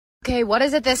Okay, what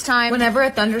is it this time? Whenever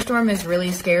a thunderstorm is really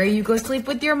scary, you go sleep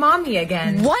with your mommy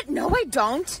again. What? No, I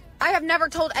don't. I have never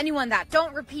told anyone that.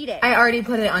 Don't repeat it. I already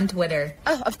put it on Twitter.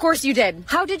 Oh, of course you did.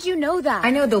 How did you know that?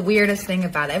 I know the weirdest thing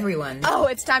about everyone. Oh,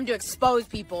 it's time to expose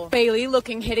people. Bailey,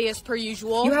 looking hideous per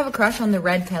usual. You have a crush on the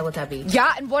red Teletubby.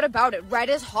 Yeah, and what about it? Red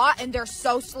is hot and they're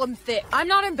so slim thick. I'm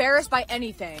not embarrassed by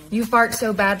anything. You fart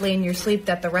so badly in your sleep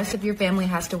that the rest of your family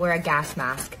has to wear a gas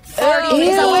mask. Ew. Is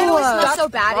that why it always smells so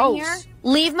bad in here?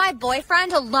 Leave my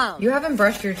boyfriend alone. You haven't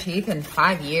brushed your teeth in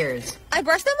 5 years. I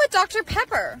brushed them with Dr.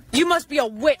 Pepper. You must be a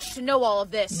witch to know all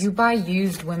of this. You buy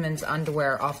used women's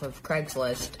underwear off of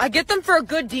Craigslist. I get them for a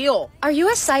good deal. Are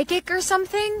you a psychic or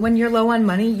something? When you're low on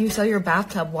money, you sell your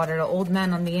bathtub water to old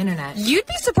men on the internet. You'd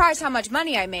be surprised how much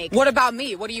money I make. What about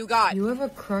me? What do you got? You have a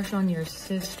crush on your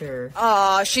sister.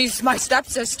 She's my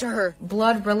stepsister.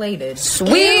 Blood related.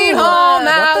 Sweet home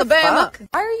Alabama.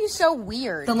 Why are you so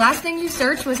weird? The last thing you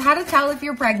searched was how to tell if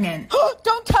you're pregnant.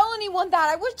 Don't tell anyone that.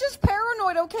 I was just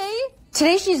paranoid, okay?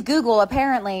 Today she's Google,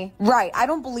 apparently. Right, I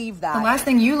don't believe that. The last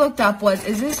thing you looked up was,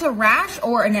 is this a rash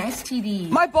or an STD?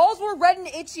 My balls were red and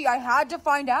itchy. I had to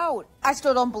find out. I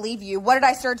still don't believe you. What did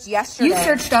I search yesterday? You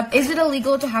searched up, is it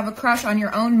illegal to have a crush on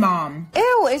your own mom?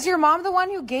 Ew, is your mom the one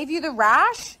who gave you the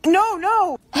rash?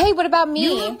 No. Hey, what about me?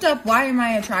 You looked up, why am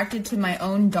I attracted to my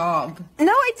own dog?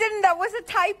 No, I didn't. That was a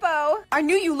typo. I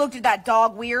knew you looked at that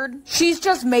dog weird. She's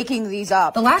just making these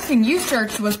up. The last thing you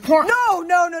searched was porn. No.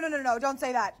 Don't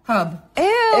say that. Hub.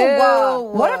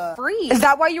 Ew. What a freak. Is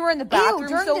that why you were in the bathroom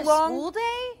during so the long? School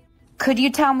day? Could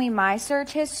you tell me my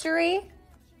search history?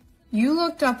 You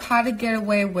looked up how to get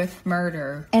away with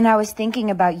murder. And I was thinking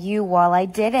about you while I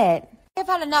did it. I've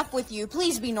had enough with you.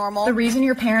 Please be normal. The reason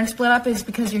your parents split up is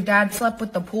because your dad slept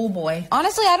with the pool boy.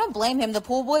 Honestly, I don't blame him. The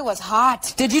pool boy was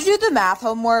hot. Did you do the math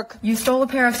homework? You stole a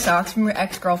pair of socks from your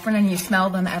ex-girlfriend and you smell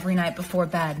them every night before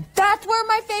bed. That's where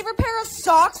my favorite pair of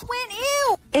socks went.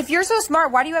 Ew. If you're so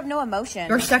smart, why do you have no emotion?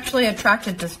 You're sexually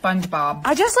attracted to SpongeBob.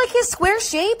 I just like his square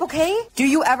shape, okay? Do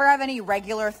you ever have any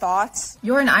regular thoughts?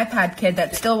 You're an iPad kid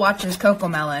that still watches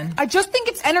Cocomelon. I just think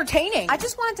it's entertaining. I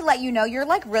just wanted to let you know you're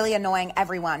like really annoying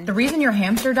everyone. The reason your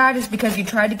hamster died is because you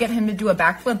tried to get him to do a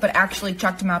backflip but actually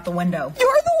chucked him out the window.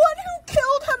 You're the one who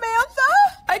killed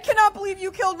Samantha? I cannot believe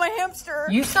you killed my hamster.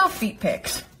 You sell feet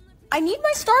pics. I need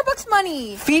my Starbucks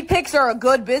money. Feet pics are a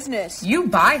good business. You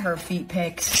buy her feet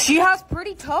pics. She has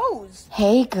pretty toes.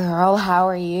 Hey girl, how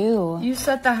are you? You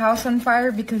set the house on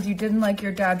fire because you didn't like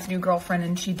your dad's new girlfriend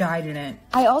and she died in it.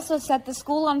 I also set the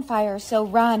school on fire, so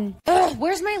run. Ugh,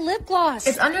 where's my lip gloss?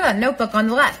 It's under that notebook on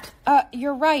the left.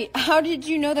 You're right. How did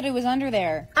you know that it was under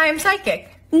there? I am psychic.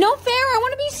 No fair, I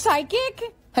want to be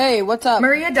psychic. Hey, what's up?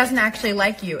 Maria doesn't actually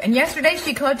like you, and yesterday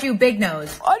she called you Big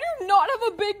Nose. I do not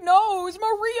have a big nose,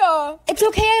 Maria. It's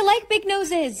okay, I like big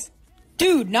noses.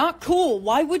 Dude, not cool.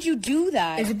 Why would you do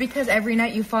that? Is it because every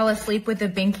night you fall asleep with a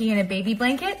binky and a baby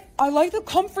blanket? I like the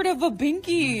comfort of a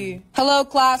binky. Hello,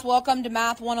 class. Welcome to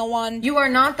Math 101. You are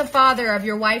not the father of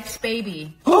your wife's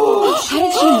baby. How did she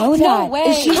know that? No way.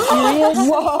 Is she serious?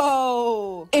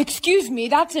 Whoa. Excuse me,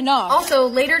 that's enough. Also,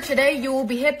 later today, you will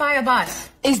be hit by a bus.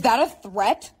 Is that a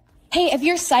threat? Hey, if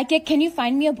you're psychic, can you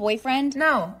find me a boyfriend?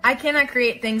 No, I cannot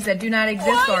create things that do not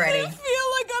exist already. Why does it feel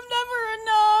like I'm never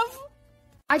enough?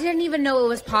 I didn't even know it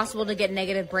was possible to get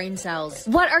negative brain cells.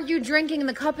 What are you drinking?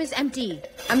 The cup is empty.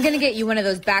 I'm gonna get you one of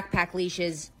those backpack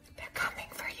leashes. They're coming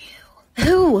for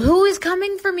you. Who is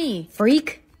coming for me?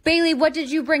 Freak. Bailey, what did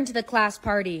you bring to the class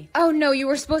party? Oh no, you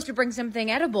were supposed to bring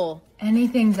something edible.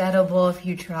 Anything's edible if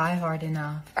you try hard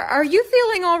enough. Are you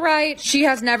feeling all right? She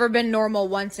has never been normal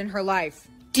once in her life.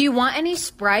 Do you want any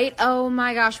Sprite? Oh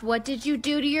my gosh, what did you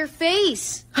do to your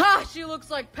face? Ha! She looks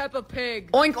like Peppa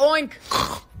Pig. Oink, oink.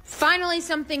 Finally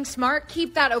something smart.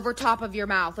 Keep that over top of your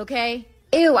mouth, okay?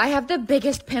 Ew, I have the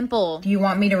biggest pimple. Do you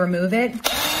want me to remove it?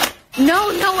 No,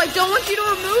 I don't want you to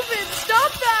remove it.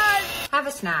 Stop that. Have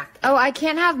a snack. Oh, I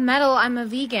can't have metal. I'm a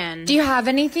vegan. Do you have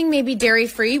anything maybe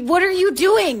dairy-free? What are you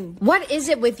doing? What is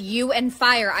it with you and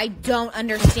fire? I don't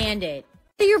understand it.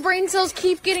 Your brain cells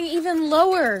keep getting even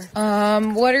lower.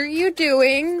 What are you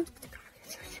doing?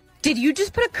 Did you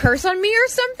just put a curse on me or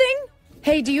something?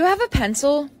 Hey, do you have a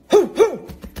pencil?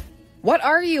 What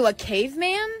are you, a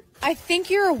caveman? I think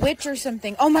you're a witch or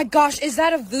something. Oh my gosh, is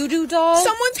that a voodoo doll?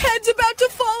 Someone's head's about to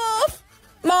fall off.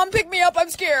 Mom, pick me up, I'm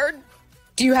scared.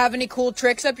 Do you have any cool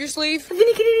tricks up your sleeve?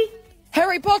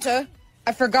 Harry Potter,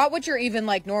 I forgot what you're even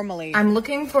like normally. I'm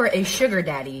looking for a sugar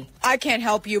daddy. I can't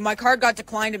help you. My card got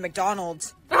declined at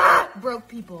McDonald's. Broke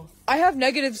people. I have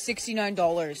negative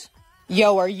 $69.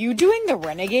 Yo, are you doing the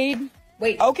renegade?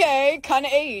 Wait. Okay, kinda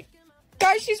ate.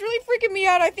 Guys, she's really freaking me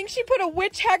out. I think she put a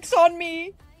witch hex on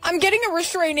me. I'm getting a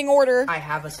restraining order. I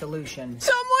have a solution.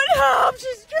 Someone help!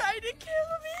 She's trying to kill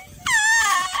me.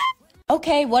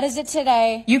 Okay, what is it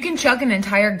today? You can chug an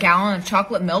entire gallon of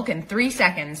chocolate milk in 3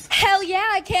 seconds. Hell yeah,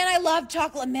 I can. I love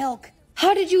chocolate milk.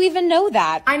 How did you even know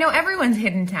that? I know everyone's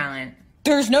hidden talent.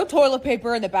 There's no toilet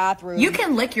paper in the bathroom. You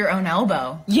can lick your own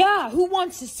elbow. Yeah, who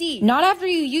wants to see? Not after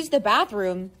you use the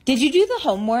bathroom. Did you do the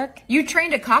homework? You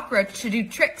trained a cockroach to do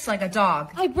tricks like a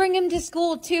dog. I bring him to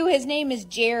school too. His name is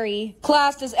Jerry.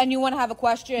 Class, does anyone have a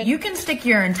question? You can stick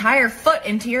your entire foot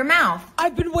into your mouth.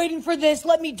 I've been waiting for this.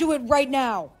 Let me do it right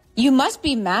now. You must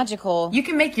be magical. You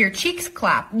can make your cheeks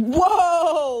clap.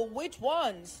 Whoa, which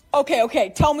ones?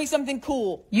 Okay, tell me something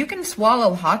cool. You can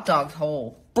swallow hot dogs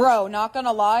whole. Bro, not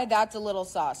gonna lie, that's a little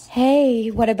sus.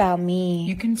 Hey, what about me?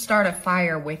 You can start a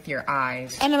fire with your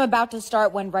eyes. And I'm about to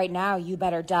start one right now. You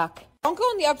better duck. Don't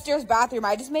go in the upstairs bathroom.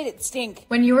 I just made it stink.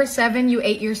 When you were 7, you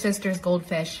ate your sister's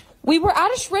goldfish. We were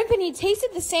at a shrimp and he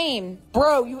tasted the same.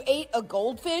 Bro, you ate a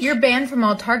goldfish? You're banned from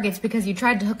all Targets because you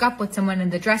tried to hook up with someone in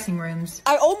the dressing rooms.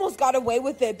 I almost got away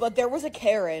with it, but there was a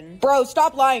Karen. Bro,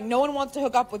 stop lying. No one wants to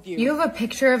hook up with you. You have a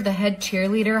picture of the head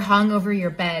cheerleader hung over your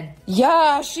bed.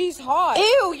 Yeah, she's hot.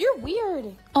 Ew, you're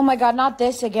weird. Oh my god, not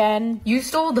this again. You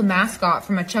stole the mascot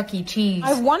from a Chuck E. Cheese.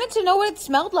 I wanted to know what it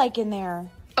smelled like in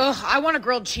there. Ugh, I want a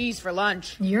grilled cheese for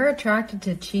lunch. You're attracted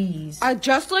to cheese. I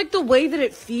just like the way that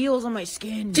it feels on my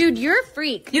skin. Dude, you're a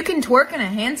freak. You can twerk in a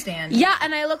handstand. Yeah,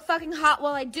 and I look fucking hot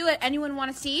while I do it. Anyone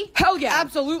want to see? Hell yeah.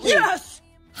 Absolutely. Yes!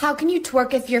 How can you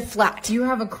twerk if you're flat? You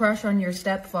have a crush on your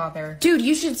stepfather. Dude,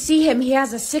 you should see him. He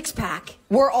has a six-pack.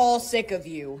 We're all sick of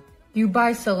you. You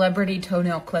buy celebrity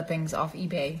toenail clippings off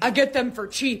eBay. I get them for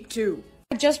cheap, too.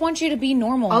 I just want you to be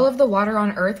normal. All of the water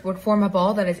on Earth would form a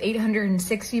ball that is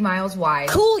 860 miles wide.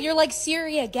 Cool, you're like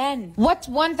Siri again. What's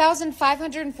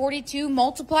 1,542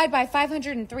 multiplied by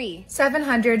 503?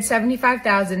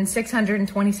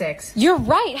 775,626. You're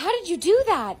right. How did you do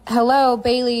that? Hello,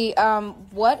 Bailey.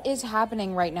 What is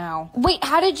happening right now? Wait,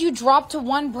 how did you drop to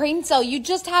 1 brain cell? You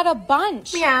just had a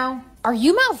bunch. Meow. Are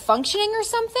you malfunctioning or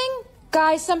something?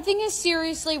 Guys, something is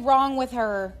seriously wrong with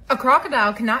her. A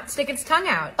crocodile cannot stick its tongue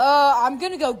out. I'm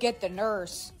gonna go get the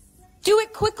nurse. Do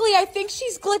it quickly, I think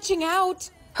she's glitching out.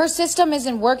 Her system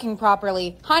isn't working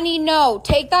properly. Honey, no,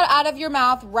 take that out of your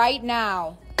mouth right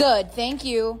now. Good, thank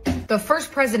you. The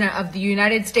first president of the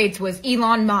United States was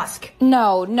Elon Musk.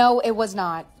 No, it was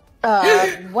not.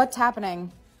 What's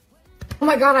happening? Oh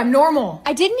my god, I'm normal.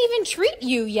 I didn't even treat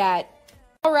you yet.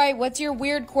 All right, what's your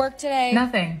weird quirk today?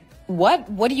 Nothing. What?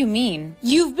 What do you mean?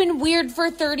 You've been weird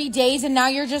for 30 days and now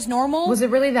you're just normal? Was it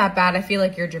really that bad? I feel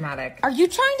like you're dramatic. Are you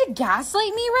trying to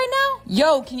gaslight me right now?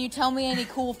 Yo, can you tell me any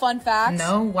cool fun facts?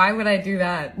 No, why would I do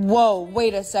that? Whoa,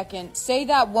 wait a second. Say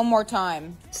that one more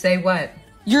time. Say what?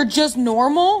 You're just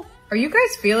normal? Are you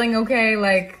guys feeling okay?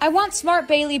 I want Smart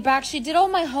Bailey back. She did all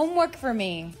my homework for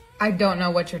me. I don't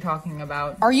know what you're talking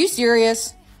about. Are you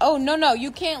serious? Oh, no,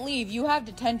 you can't leave. You have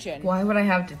detention. Why would I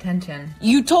have detention?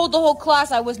 You told the whole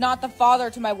class I was not the father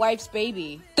to my wife's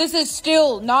baby. This is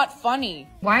still not funny.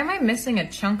 Why am I missing a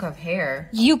chunk of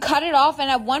hair? You cut it off and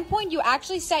at one point you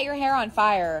actually set your hair on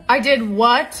fire. I did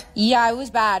what? Yeah, it was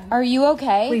bad. Are you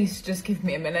okay? Please, just give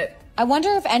me a minute. I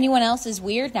wonder if anyone else is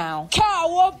weird now.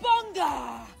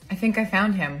 Cowabunga! I think I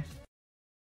found him.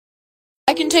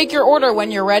 I can take your order when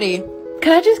you're ready.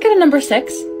 Could I just get a number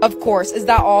 6? Of course. Is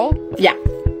that all? Yeah.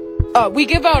 We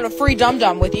give out a free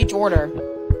dum-dum with each order.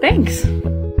 Thanks.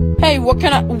 Hey,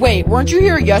 wait, weren't you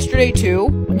here yesterday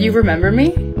too? You remember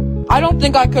me? I don't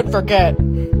think I could forget.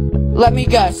 Let me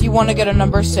guess, you want to get a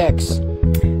number 6.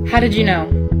 How did you know?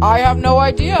 I have no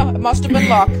idea. It must have been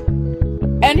luck.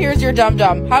 And here's your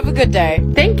dum-dum. Have a good day.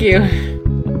 Thank you.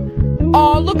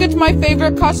 Aw, look, it's my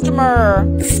favorite customer.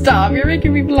 Stop, you're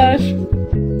making me blush.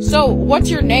 So, what's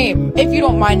your name? If you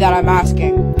don't mind that I'm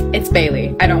asking. It's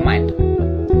Bailey. I don't mind.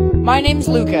 My name's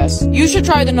Lucas. You should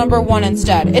try the number 1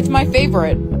 instead. It's my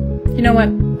favorite. You know what?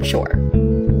 Sure.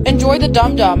 Enjoy the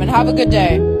dum-dum and have a good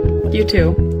day. You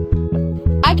too.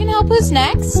 I can help. Who's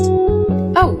next?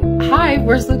 Oh, hi,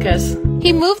 where's Lucas?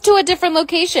 He moved to a different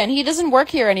location. He doesn't work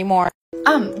here anymore.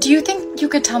 Do you think you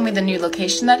could tell me the new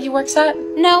location that he works at?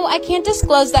 No, I can't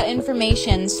disclose that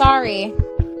information. Sorry.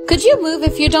 Could you move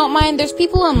if you don't mind? There's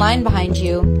people in line behind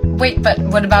you. Wait, but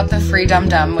what about the free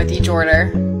dum-dum with each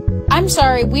order? I'm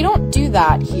sorry, we don't do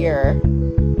that here.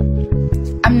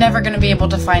 I'm never gonna be able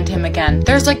to find him again.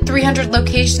 There's like 300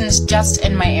 locations just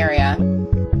in my area.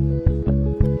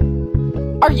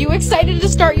 Are you excited to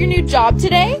start your new job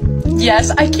today?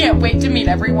 Yes, I can't wait to meet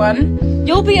everyone.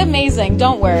 You'll be amazing,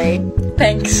 don't worry.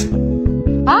 Thanks.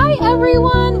 Hi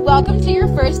everyone, welcome to your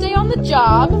first day on the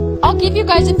job. I'll give you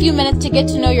guys a few minutes to get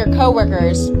to know your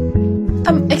coworkers.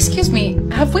 Excuse me,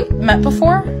 have we met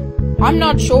before? I'm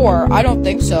not sure. I don't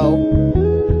think so.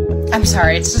 I'm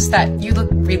sorry, it's just that you look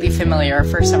really familiar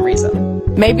for some reason.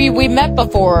 Maybe we met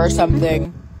before or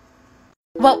something.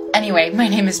 Well, anyway, my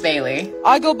name is Bailey.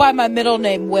 I go by my middle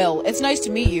name, Will. It's nice to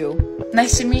meet you.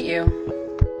 Nice to meet you.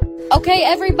 Okay,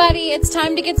 everybody, it's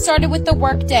time to get started with the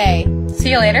workday.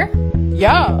 See you later.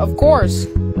 Yeah, of course.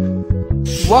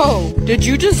 Whoa, did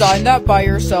you design that by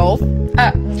yourself?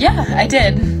 Yeah, I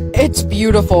did. It's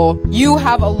beautiful. You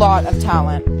have a lot of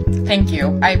talent. Thank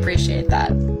you, I appreciate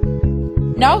that.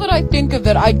 Now that I think of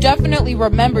it, I definitely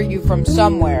remember you from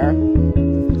somewhere.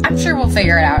 I'm sure we'll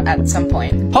figure it out at some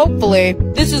point. Hopefully.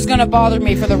 This is gonna bother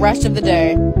me for the rest of the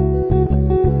day.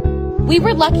 We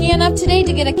were lucky enough today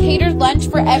to get a catered lunch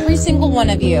for every single one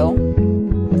of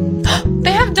you.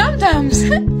 They have dum-dums!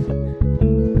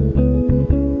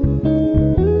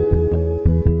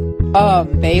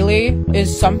 Bailey,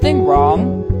 is something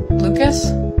wrong? Lucas?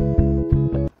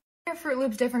 Are Fruit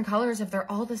Loops different colors if they're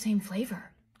all the same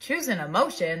flavor? Choose an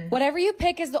emotion. Whatever you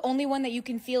pick is the only one that you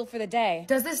can feel for the day.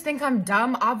 Does this think I'm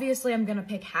dumb? Obviously, I'm gonna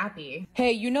pick happy.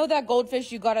 Hey, you know that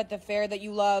goldfish you got at the fair that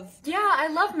you love? Yeah, I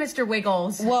love Mr.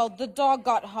 Wiggles. Well, the dog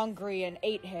got hungry and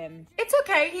ate him. It's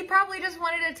okay. He probably just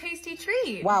wanted a tasty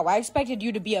treat. Wow, I expected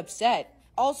you to be upset.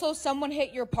 Also, someone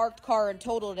hit your parked car and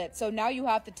totaled it, so now you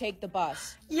have to take the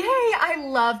bus. Yay, I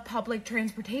love public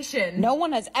transportation. No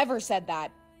one has ever said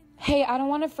that. Hey, I don't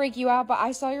want to freak you out, but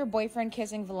I saw your boyfriend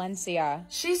kissing Valencia.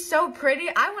 She's so pretty.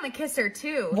 I want to kiss her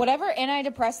too. Whatever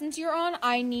antidepressants you're on,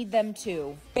 I need them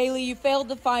too. Bailey, you failed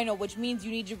the final, which means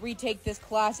you need to retake this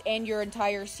class and your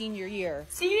entire senior year.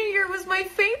 Senior year was my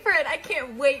favorite. I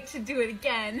can't wait to do it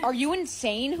again. Are you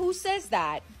insane? Who says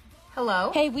that?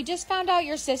 Hello? Hey, we just found out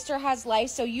your sister has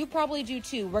lice, so you probably do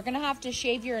too. We're gonna have to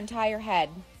shave your entire head.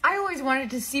 I always wanted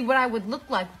to see what I would look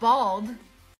like bald.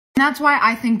 That's why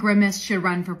I think Grimace should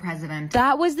run for president.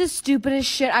 That was the stupidest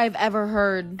shit I've ever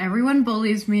heard. Everyone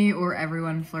bullies me or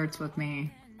everyone flirts with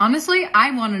me. Honestly,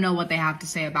 I want to know what they have to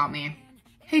say about me.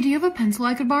 Hey, do you have a pencil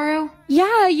I could borrow?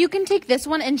 Yeah, you can take this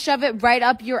one and shove it right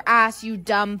up your ass, you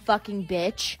dumb fucking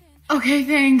bitch. Okay,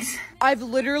 thanks. I've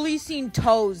literally seen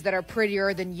toes that are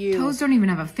prettier than you. Toes don't even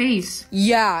have a face.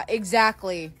 Yeah,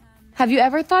 exactly. Have you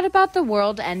ever thought about the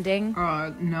world ending?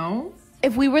 No.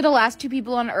 If we were the last two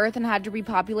people on Earth and had to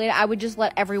repopulate it, I would just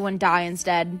let everyone die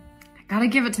instead. I gotta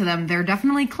give it to them. They're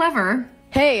definitely clever.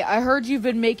 Hey, I heard you've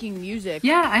been making music.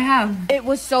 Yeah, I have. It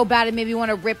was so bad it made me want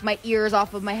to rip my ears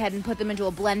off of my head and put them into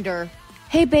a blender.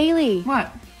 Hey, Bailey.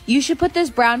 What? You should put this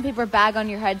brown paper bag on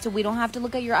your head so we don't have to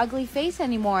look at your ugly face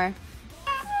anymore.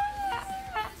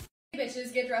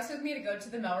 Bitches, get dressed with me to go to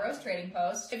the Melrose Trading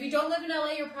Post. If you don't live in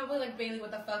LA, you're probably like, Bailey,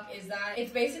 what the fuck is that?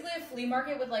 It's basically a flea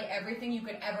market with like everything you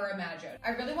could ever imagine.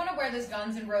 I really want to wear this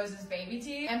Guns N' Roses baby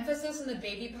tee. Emphasis on the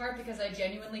baby part because I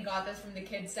genuinely got this from the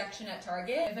kids section at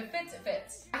Target. If it fits, it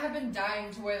fits. I have been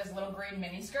dying to wear this little green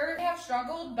mini skirt. I have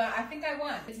struggled, but I think I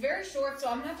won. It's very short, so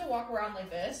I'm gonna have to walk around like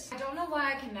this. I don't know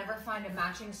why I can never find a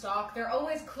matching sock. They're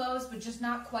always close, but just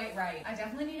not quite right. I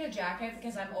definitely need a jacket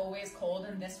because I'm always cold,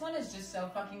 and this one is just so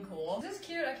fucking cool. Is this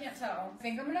cute? I can't tell. I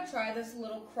think I'm gonna try this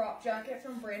little crop jacket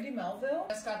from Brandy Melville.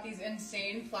 Just got these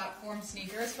insane platform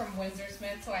sneakers from Windsor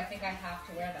Smith, so I think I have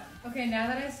to wear them. Okay, now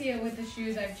that I see it with the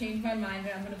shoes, I've changed my mind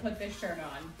and I'm gonna put this shirt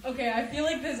on. Okay, I feel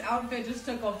like this outfit just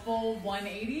took a full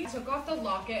 180. I took off the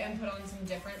locket and put on some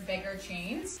different bigger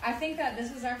chains. I think that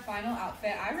this is our final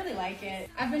outfit. I really like it.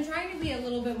 I've been trying to be a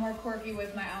little bit more quirky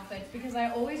with my outfits because I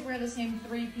always wear the same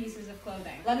 3 pieces of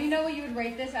clothing. Let me know what you would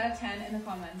rate this out of 10 in the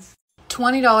comments.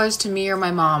 $20 to me or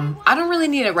my mom. I don't really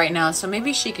need it right now, so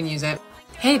maybe she can use it.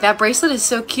 Hey, that bracelet is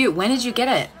so cute. When did you get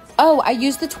it? Oh, I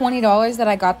used the $20 that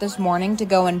I got this morning to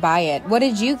go and buy it. What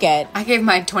did you get? I gave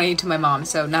my 20 to my mom,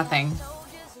 so nothing.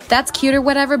 That's cute or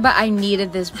whatever, but I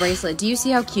needed this bracelet. Do you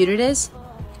see how cute it is?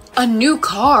 A new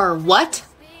car? What?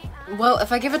 Well,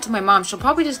 if I give it to my mom, she'll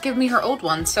probably just give me her old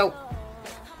one, so...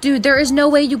 Dude, there is no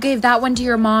way you gave that one to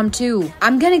your mom, too.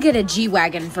 I'm gonna get a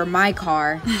G-Wagon for my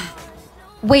car.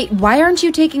 Wait, why aren't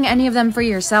you taking any of them for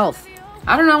yourself?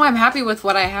 I don't know, I'm happy with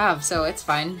what I have, so it's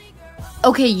fine.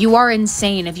 Okay, you are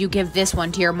insane if you give this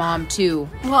one to your mom, too.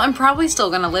 Well, I'm probably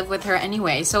still gonna live with her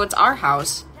anyway, so it's our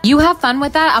house. You have fun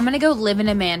with that. I'm gonna go live in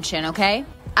a mansion, okay?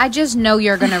 I just know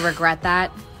you're gonna regret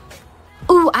that.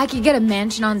 Ooh, I could get a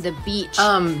mansion on the beach.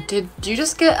 Did you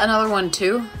just get another one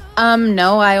too?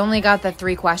 No, I only got the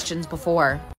 3 questions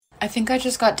before. I think I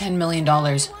just got $10 million.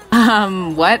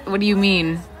 What? What do you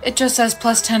mean? It just says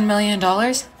plus $10 million.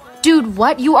 Dude,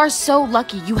 what? You are so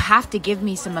lucky. You have to give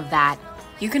me some of that.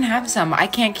 You can have some. I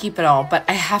can't keep it all, but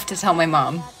I have to tell my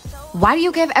mom. Why do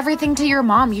you give everything to your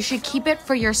mom? You should keep it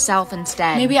for yourself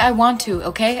instead. Maybe I want to,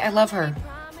 okay? I love her.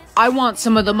 I want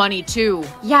some of the money too.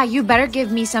 Yeah, you better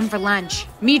give me some for lunch.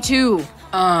 Me too.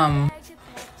 I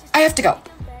have to go.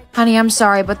 Honey, I'm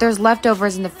sorry, but there's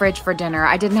leftovers in the fridge for dinner.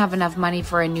 I didn't have enough money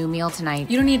for a new meal tonight.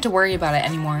 You don't need to worry about it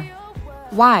anymore.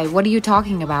 Why? What are you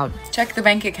talking about? Check the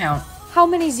bank account. How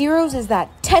many zeros is that?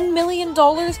 $10 million?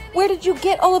 Where did you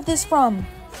get all of this from?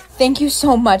 Thank you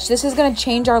so much. This is gonna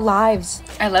change our lives.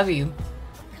 I love you.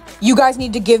 You guys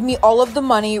need to give me all of the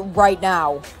money right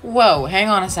now. Whoa, hang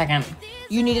on a second.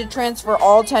 You need to transfer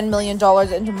all $10 million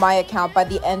into my account by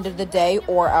the end of the day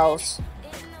or else.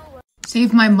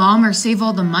 Save my mom or save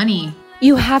all the money.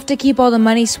 You have to keep all the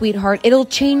money, sweetheart. It'll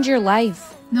change your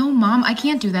life. No, Mom, I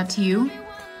can't do that to you.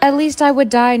 At least I would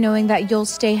die knowing that you'll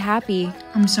stay happy.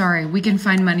 I'm sorry, we can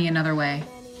find money another way.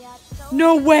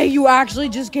 No way, you actually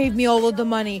just gave me all of the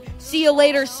money. See you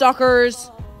later, suckers.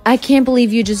 I can't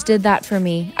believe you just did that for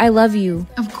me. I love you.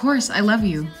 Of course, I love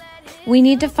you. We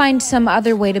need to find some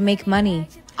other way to make money.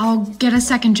 I'll get a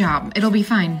second job. It'll be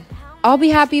fine. I'll be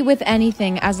happy with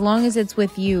anything as long as it's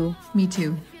with you. Me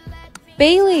too.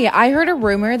 Bailey, I heard a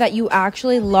rumor that you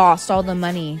actually lost all the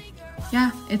money.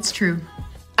 Yeah, it's true.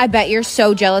 I bet you're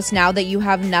so jealous now that you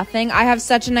have nothing. I have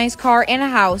such a nice car and a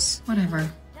house. Whatever.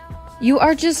 You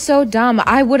are just so dumb.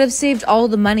 I would have saved all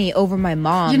the money over my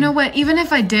mom. You know what? Even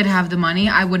if I did have the money,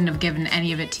 I wouldn't have given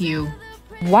any of it to you.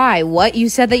 Why? What? You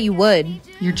said that you would.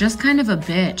 You're just kind of a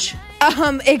bitch.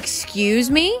 Excuse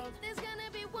me?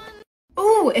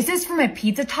 Ooh, is this for my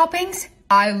pizza toppings?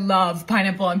 I love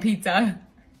pineapple on pizza.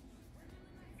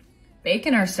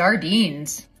 Bacon or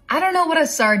sardines? I don't know what a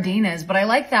sardine is, but I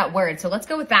like that word, so let's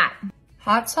go with that.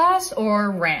 Hot sauce or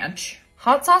ranch?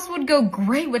 Hot sauce would go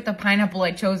great with the pineapple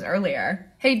I chose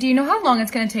earlier. Hey, do you know how long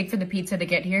it's gonna take for the pizza to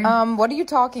get here? What are you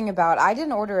talking about? I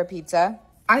didn't order a pizza.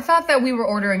 I thought that we were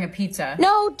ordering a pizza.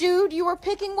 No, dude, you were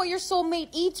picking what your soulmate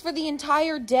eats for the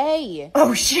entire day.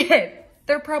 Oh shit!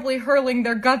 They're probably hurling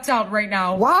their guts out right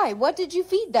now. Why? What did you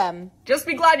feed them? Just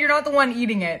be glad you're not the one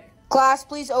eating it. Class,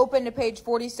 please open to page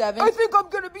 47. I think I'm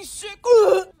gonna be sick.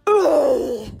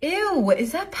 Ew,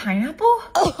 is that pineapple?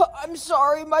 I'm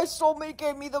sorry, my soulmate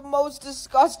gave me the most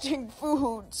disgusting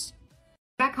foods.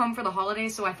 Back home for the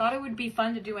holidays, so I thought it would be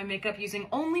fun to do my makeup using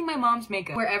only my mom's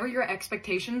makeup. Wherever your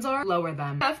expectations are, lower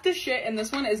them. Half the shit in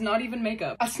this one is not even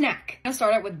makeup. A snack. I'm gonna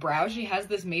start out with brows. She has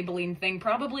this Maybelline thing,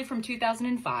 probably from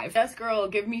 2005. Yes, girl,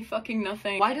 give me fucking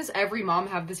nothing. Why does every mom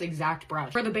have this exact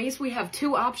brush? For the base, we have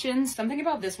two options. Something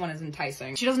about this one is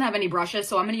enticing. She doesn't have any brushes,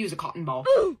 so I'm gonna use a cotton ball.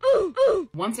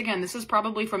 Once again, this is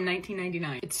probably from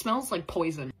 1999. It smells like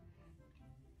poison.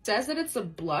 Says that it's a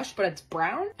blush, but it's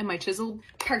brown. Am I chiseled?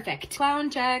 Perfect. Clown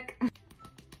check.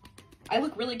 I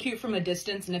look really cute from a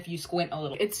distance, and if you squint a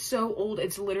little. It's so old,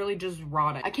 it's literally just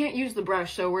rotting. I can't use the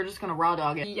brush, so we're just gonna raw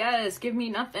dog it. Yes, give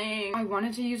me nothing. I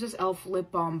wanted to use this e.l.f.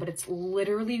 lip balm, but it's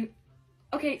literally...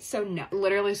 Okay, so no. It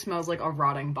literally smells like a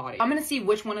rotting body. I'm gonna see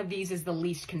which one of these is the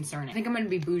least concerning. I think I'm gonna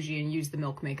be bougie and use the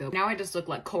milk makeup. Now I just look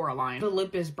like Coraline. The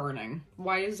lip is burning.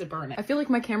 Why is it burning? I feel like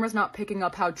my camera's not picking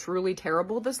up how truly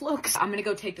terrible this looks. I'm gonna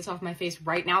go take this off my face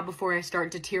right now before I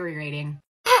start deteriorating.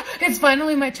 It's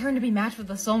finally my turn to be matched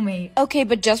with a soulmate. Okay,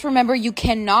 but just remember you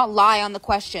cannot lie on the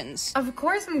questions. Of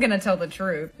course I'm gonna tell the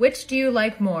truth. Which do you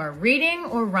like more, reading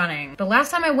or running? The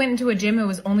last time I went into a gym, it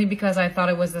was only because I thought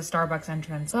it was the Starbucks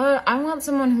entrance. But I want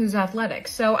someone who's athletic,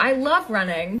 so I love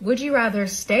running. Would you rather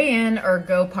stay in or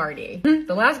go party?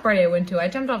 The last party I went to, I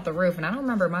jumped off the roof and I don't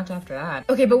remember much after that.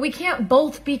 Okay, but we can't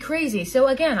both be crazy, so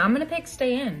again, I'm gonna pick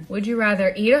stay in. Would you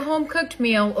rather eat a home-cooked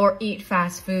meal or eat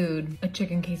fast food? A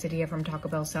chicken quesadilla from Taco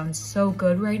Bell sounds so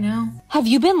good right now. Have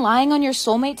you been lying on your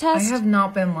soulmate test? I have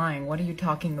not been lying. What are you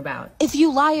talking about? If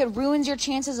you lie, it ruins your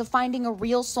chances of finding a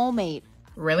real soulmate.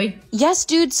 Really? Yes,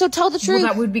 dude, so tell the truth.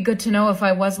 Well, that would be good to know if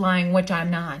I was lying, which I'm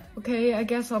not. Okay, I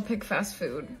guess I'll pick fast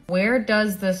food. Where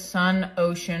does the sun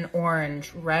ocean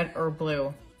orange, red or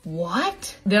blue?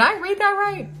 What? Did I read that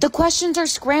right? The questions are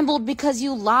scrambled because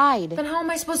you lied. Then how am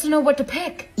I supposed to know what to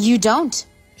pick? You don't.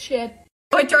 Shit.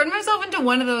 I turned myself into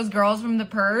one of those girls from The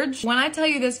Purge. When I tell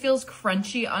you this feels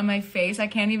crunchy on my face, I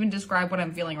can't even describe what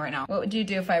I'm feeling right now. What would you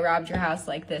do if I robbed your house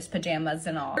like this, pajamas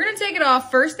and all? We're gonna take it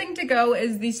off. First thing to go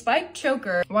is the spiked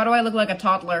choker. Why do I look like a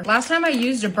toddler? Last time I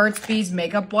used a Burt's Bees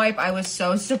makeup wipe, I was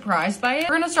so surprised by it.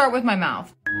 We're gonna start with my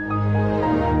mouth.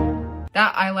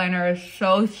 That eyeliner is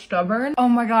so stubborn. Oh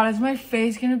my god, is my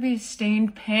face gonna be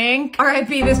stained pink?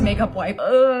 R.I.P. this makeup wipe.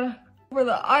 Ugh. For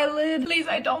the eyelid. Please,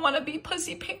 I don't want to be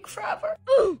pussy pink forever.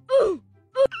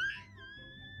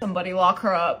 Somebody lock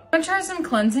her up. I'm gonna try some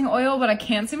cleansing oil, but I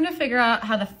can't seem to figure out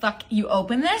how the fuck you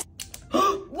open this.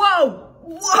 Whoa!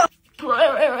 Whoa!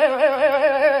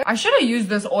 I should have used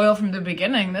this oil from the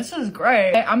beginning. This is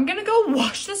great. I'm gonna go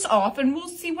wash this off and we'll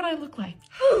see what I look like.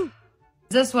 Is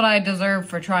this what I deserve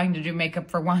for trying to do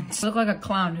makeup for once? I look like a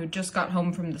clown who just got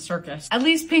home from the circus. At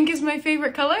least pink is my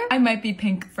favorite color. I might be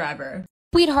pink forever.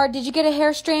 Sweetheart, did you get a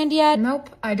hair strand yet? Nope,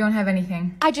 I don't have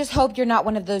anything. I just hope you're not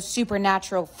one of those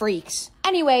supernatural freaks.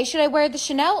 Anyway, should I wear the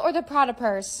Chanel or the Prada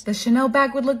purse? The Chanel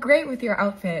bag would look great with your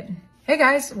outfit. Hey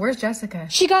guys, where's Jessica?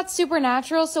 She got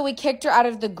supernatural, so we kicked her out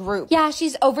of the group. Yeah,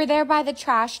 she's over there by the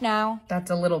trash now.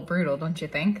 That's a little brutal, don't you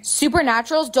think?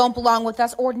 Supernaturals don't belong with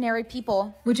us ordinary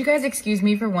people. Would you guys excuse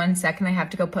me for 1 second? I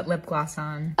have to go put lip gloss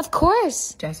on. Of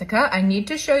course. Jessica, I need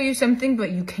to show you something,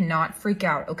 but you cannot freak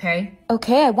out, okay?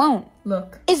 Okay, I won't.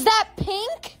 Look. Is that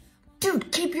pink?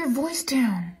 Dude, keep your voice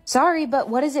down. Sorry, but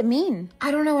what does it mean? I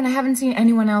don't know, and I haven't seen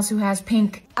anyone else who has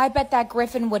pink. I bet that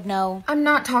Griffin would know. I'm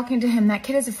not talking to him. That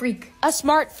kid is a freak. A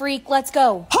smart freak. Let's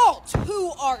go. Halt!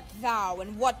 Who art thou,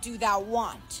 and what do thou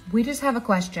want? We just have a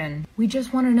question. We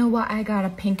just want to know why I got a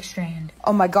pink strand.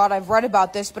 Oh my god, I've read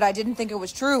about this, but I didn't think it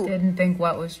was true. Didn't think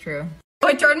what was true.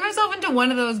 I turned myself into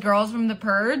one of those girls from The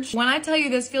Purge. When I tell you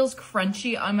this feels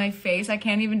crunchy on my face, I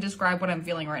can't even describe what I'm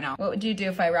feeling right now. What would you do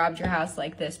if I robbed your house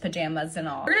like this, pajamas and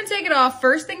all? We're gonna take it off.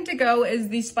 First thing to go is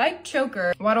the spiked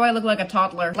choker. Why do I look like a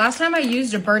toddler? Last time I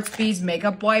used a Burt's Bees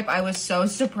makeup wipe, I was so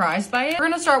surprised by it. We're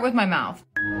gonna start with my mouth.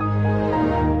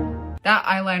 That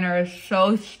eyeliner is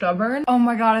so stubborn. Oh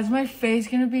my god, is my face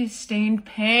gonna be stained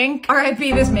pink?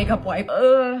 R.I.P. this makeup wipe.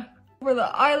 Ugh. Over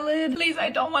the eyelid. Please, I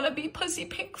don't want to be pussy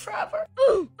pink forever.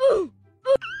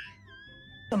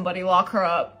 Somebody lock her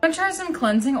up. I'm gonna try some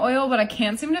cleansing oil, but I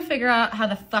can't seem to figure out how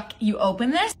the fuck you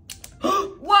open this.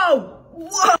 Whoa!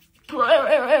 Whoa!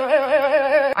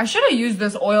 I should have used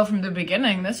this oil from the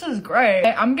beginning. This is great.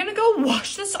 I'm gonna go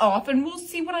wash this off and we'll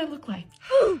see what I look like.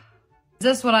 Is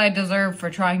this what I deserve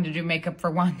for trying to do makeup for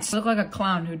once? I look like a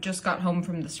clown who just got home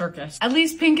from the circus. At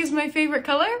least pink is my favorite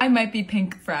color. I might be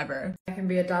pink forever. I can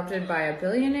be adopted by a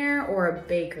billionaire or a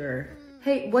baker.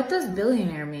 Hey, what does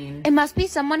billionaire mean? It must be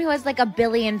someone who has like a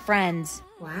billion friends.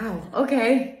 Wow,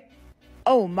 okay.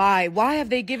 Oh my, why have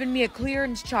they given me a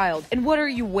clearance child? And what are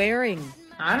you wearing?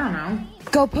 I don't know.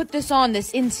 Go put this on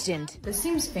this instant. This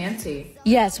seems fancy.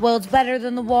 Yes, well, it's better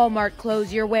than the Walmart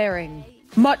clothes you're wearing.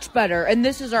 Much better, and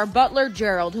this is our butler,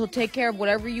 Gerald. He'll take care of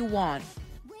whatever you want.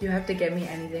 You have to get me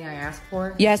anything I ask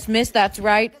for? Yes, miss, that's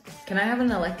right. Can I have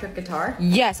an electric guitar?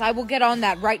 Yes, I will get on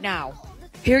that right now.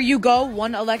 Here you go,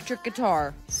 1 electric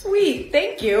guitar. Sweet,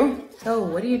 thank you. So,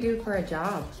 what do you do for a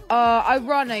job? I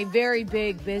run a very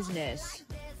big business.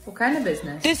 What kind of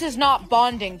business? This is not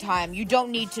bonding time. You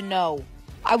don't need to know.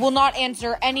 I will not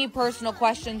answer any personal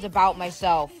questions about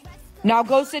myself. Now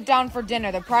go sit down for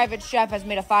dinner. The private chef has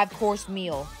made a 5-course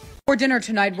meal. For dinner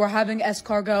tonight, we're having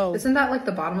escargot. Isn't that like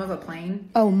the bottom of a plane?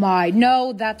 Oh my,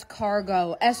 no, that's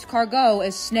cargo. Escargot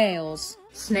is snails.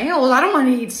 Snails? I don't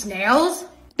want to eat snails.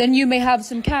 Then you may have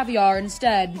some caviar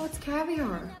instead. What's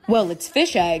caviar? Well, it's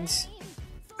fish eggs.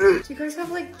 Do you guys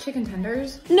have like chicken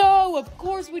tenders? No, of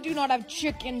course we do not have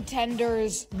chicken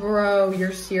tenders. Bro,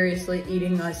 you're seriously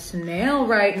eating a snail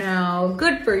right now.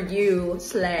 Good for you,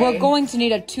 Slay. We're going to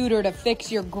need a tutor to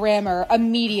fix your grammar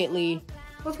immediately.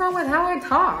 What's wrong with how I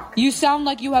talk? You sound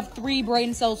like you have 3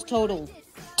 brain cells total.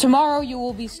 Tomorrow you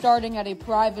will be starting at a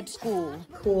private school.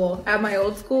 Cool. At my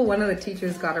old school, one of the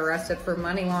teachers got arrested for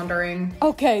money laundering.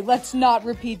 Okay, let's not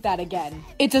repeat that again.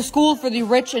 It's a school for the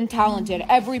rich and talented.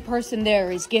 Every person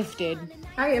there is gifted.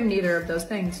 I am neither of those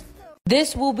things.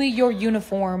 This will be your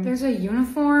uniform. There's a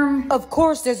uniform? Of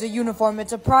course there's a uniform.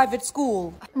 It's a private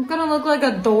school. I'm gonna look like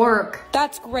a dork.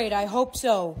 That's great. I hope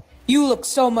so. You look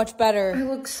so much better. I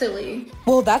look silly.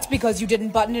 Well, that's because you didn't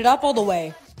button it up all the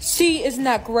way. See, isn't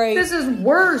that great? This is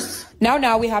worse.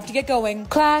 Now, we have to get going.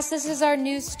 Class, this is our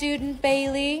new student,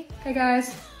 Bailey. Hey,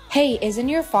 guys. Hey, isn't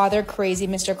your father crazy,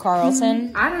 Mr.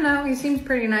 Carlson? I don't know. He seems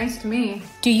pretty nice to me.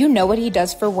 Do you know what he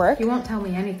does for work? He won't tell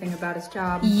me anything about his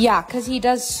job. Yeah, because he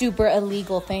does super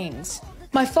illegal things.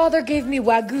 My father gave me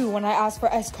Wagyu when I asked for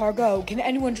escargot. Can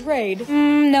anyone trade?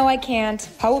 No, I can't.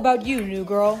 How about you, new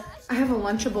girl? I have a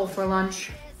Lunchable for lunch.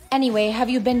 Anyway,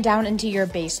 have you been down into your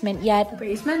basement yet?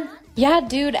 Basement? Yeah,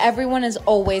 dude, everyone is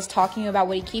always talking about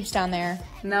what he keeps down there.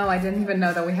 No, I didn't even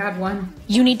know that we had one.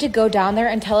 You need to go down there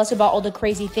and tell us about all the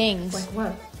crazy things. Like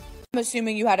what? I'm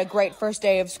assuming you had a great first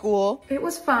day of school. It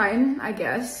was fine, I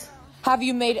guess. Have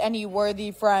you made any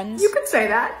worthy friends? You could say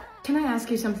that. Can I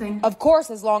ask you something? Of course,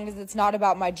 as long as it's not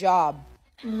about my job.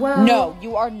 Well... No,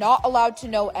 you are not allowed to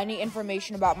know any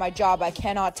information about my job. I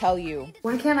cannot tell you.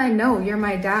 Why can't I know? You're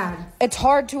my dad. It's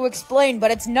hard to explain, but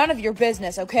it's none of your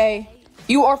business, okay?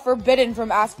 You are forbidden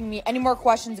from asking me any more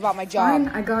questions about my job. Fine,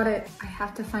 I got it. I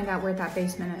have to find out where that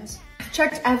basement is. I've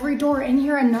checked every door in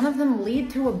here and none of them lead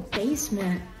to a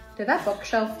basement. Did that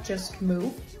bookshelf just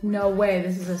move? No way,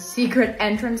 this is a secret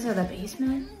entrance to the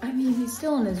basement? I mean, he's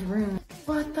still in his room.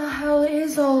 What the hell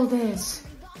is all this?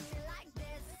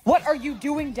 What are you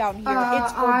doing down here?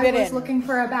 It's forbidden. I was looking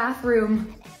for a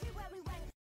bathroom.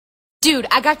 Dude,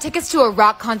 I got tickets to a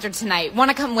rock concert tonight.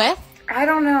 Wanna come with? I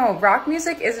don't know. Rock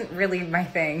music isn't really my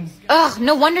thing. Ugh,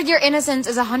 no wonder your innocence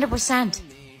is 100%.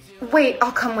 Wait,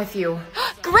 I'll come with you.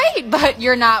 Great, but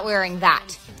you're not wearing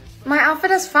that. My outfit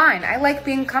is fine. I like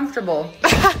being comfortable.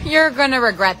 You're gonna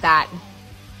regret that.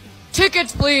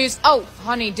 Tickets, please. Oh,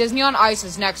 honey, Disney on Ice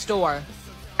is next door.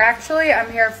 Actually,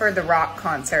 I'm here for the rock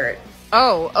concert.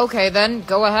 Oh, okay then.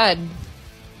 Go ahead.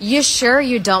 You sure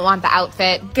you don't want the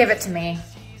outfit? Give it to me.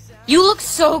 You look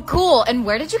so cool. And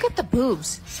where did you get the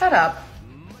boobs? Shut up.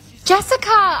 Jessica,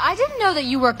 I didn't know that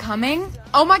you were coming.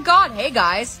 Oh my god, hey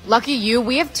guys. Lucky you,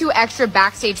 we have 2 extra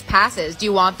backstage passes. Do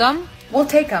you want them? We'll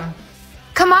take them.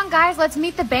 Come on, guys, let's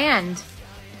meet the band.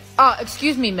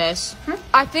 Excuse me, miss.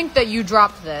 I think that you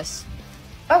dropped this.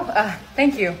 Oh,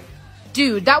 thank you.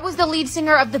 Dude, that was the lead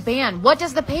singer of the band. What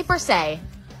does the paper say?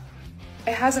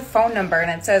 It has a phone number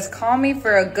and it says, call me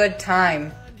for a good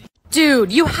time.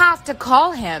 Dude, you have to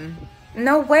call him.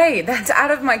 No way, that's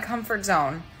out of my comfort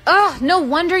zone. Ugh, no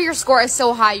wonder your score is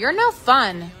so high. You're no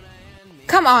fun.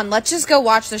 Come on, let's just go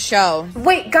watch the show.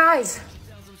 Wait, guys.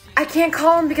 I can't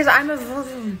call him because I'm a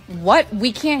virgin. What?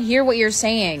 We can't hear what you're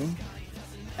saying.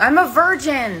 I'm a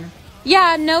virgin.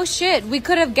 Yeah, no shit. We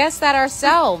could have guessed that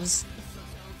ourselves.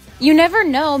 You never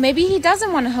know. Maybe he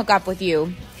doesn't want to hook up with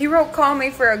you. He wrote call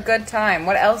me for a good time.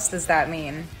 What else does that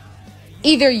mean?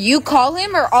 Either you call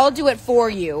him or I'll do it for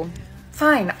you.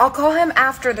 Fine, I'll call him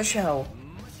after the show.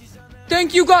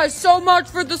 Thank you guys so much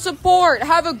for the support.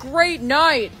 Have a great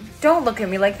night. Don't look at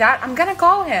me like that. I'm gonna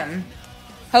call him.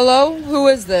 Hello? Who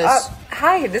is this?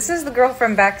 Hi, this is the girl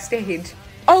from backstage.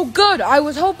 Oh, good. I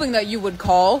was hoping that you would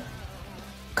call.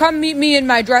 Come meet me in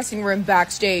my dressing room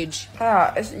backstage.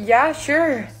 Yeah,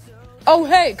 sure. Oh,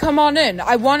 hey, come on in.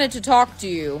 I wanted to talk to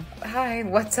you. Hi,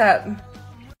 what's up?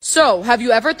 So, have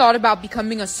you ever thought about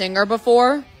becoming a singer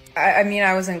before? I mean,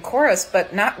 I was in chorus,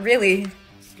 but not really.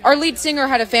 Our lead singer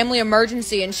had a family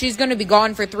emergency and she's gonna be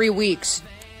gone for 3 weeks.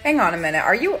 Hang on a minute,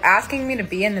 are you asking me to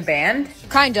be in the band?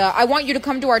 Kinda. I want you to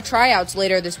come to our tryouts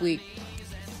later this week.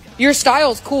 Your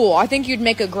style's cool. I think you'd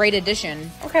make a great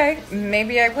addition. Okay,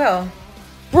 maybe I will.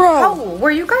 Bro! Oh, were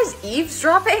you guys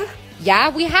eavesdropping? Yeah,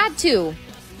 we had to.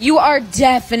 You are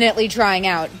definitely trying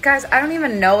out. Guys, I don't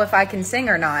even know if I can sing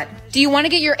or not. Do you want to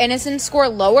get your innocence score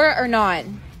lower or not?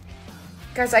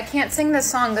 Guys, I can't sing this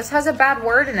song. This has a bad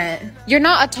word in it. You're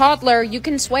not a toddler. You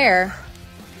can swear.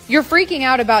 You're freaking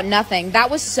out about nothing. That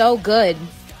was so good.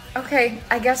 Okay,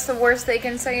 I guess the worst they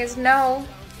can say is no.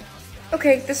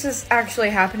 Okay, this is actually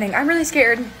happening. I'm really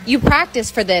scared. You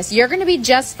practiced for this. You're going to be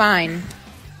just fine.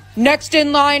 Next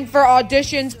in line for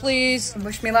auditions, please.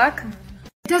 Wish me luck.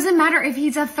 Doesn't matter if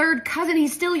he's a third cousin,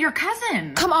 he's still your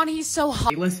cousin. Come on, he's so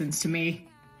hot. He listens to me.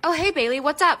 Oh, hey, Bailey,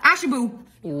 what's up? Ashaboo.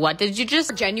 What did you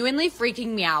just... Genuinely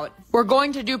freaking me out. We're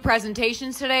going to do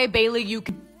presentations today. Bailey, you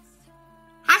can...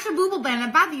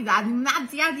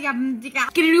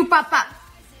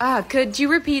 Could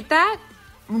you repeat that?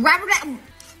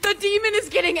 The demon is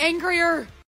getting angrier.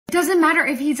 Doesn't matter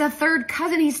if he's a third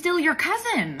cousin, he's still your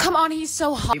cousin. Come on, he's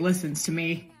so hot. He listens to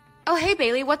me. Oh, hey,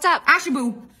 Bailey, what's up?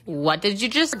 Ashaboo. What did you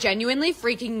just... Genuinely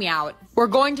freaking me out. We're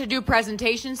going to do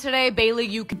presentations today. Bailey,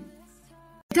 you can...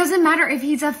 Doesn't matter if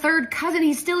he's a third cousin,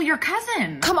 he's still your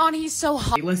cousin. Come on, he's so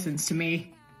hot. He listens to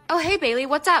me. Oh, hey, Bailey,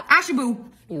 what's up? Ashaboo.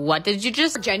 What did you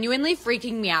just... Genuinely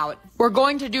freaking me out. We're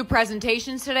going to do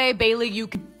presentations today. Bailey, you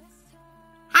can...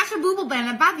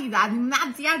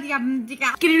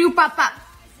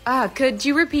 Could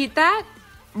you repeat that?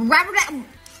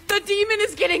 The demon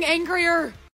is getting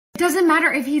angrier. Doesn't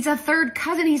matter if he's a third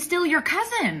cousin, he's still your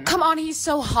cousin. Come on, he's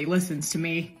so hot. He listens to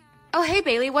me. Oh, hey,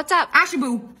 Bailey, what's up?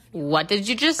 Ashaboo. What did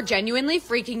you just... Genuinely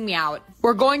freaking me out.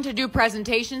 We're going to do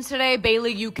presentations today.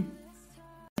 Bailey, you can...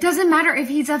 Doesn't matter if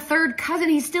he's a third cousin,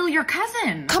 he's still your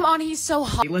cousin. Come on, he's so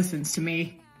hot. He listens to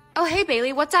me. Oh, hey,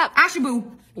 Bailey, what's up? Ashaboo.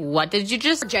 What did you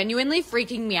just... Genuinely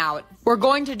freaking me out. We're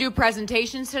going to do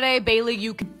presentations today. Bailey,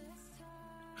 you can...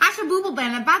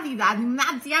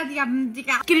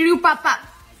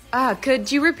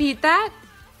 Could you repeat that?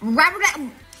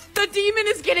 The demon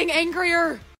is getting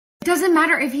angrier. Doesn't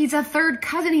matter if he's a third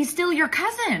cousin, he's still your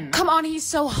cousin. Come on, he's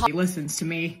so hot. He listens to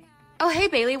me. Oh, hey,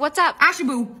 Bailey, what's up?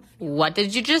 Ashaboo. What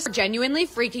did you just... Genuinely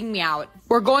freaking me out.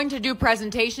 We're going to do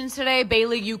presentations today.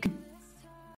 Bailey, you can...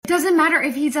 Doesn't matter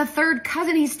if he's a third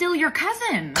cousin, he's still your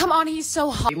cousin. Come on, he's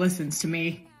so hot. He listens to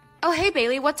me. Oh, hey,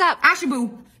 Bailey, what's up? Ashaboo.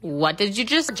 What did you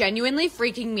just genuinely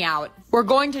freaking me out? We're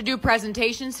going to do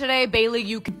presentations today. Bailey,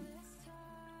 you can...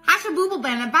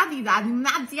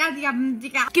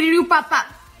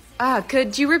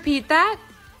 Could you repeat that?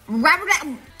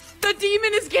 The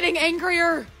demon is getting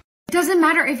angrier. Doesn't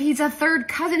matter if he's a third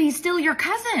cousin, he's still your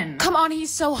cousin. Come on, he's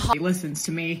so hot. He listens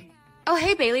to me. Oh,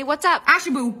 hey, Bailey, what's up?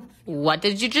 Ashaboo. What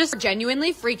did you just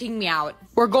genuinely freaking me out?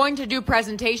 We're going to do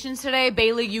presentations today.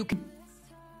 Bailey, you can...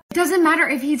 Doesn't matter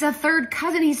if he's a third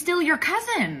cousin, he's still your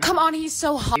cousin. Come on, he's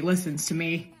so hot. He listens to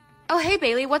me. Oh, hey,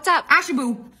 Bailey, what's up?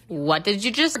 Ashaboo. What did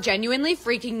you just genuinely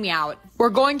freaking me out? We're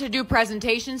going to do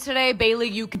presentations today. Bailey,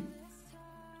 you can...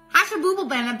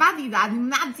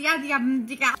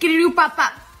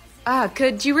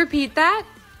 Could you repeat that?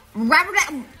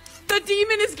 The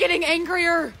demon is getting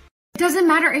angrier. Doesn't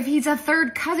matter if he's a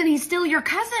third cousin, he's still your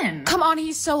cousin. Come on,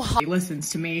 he's so hot. He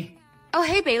listens to me. Oh,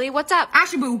 hey, Bailey, what's up?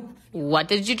 Ashaboo. What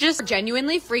did you just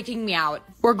genuinely freaking me out?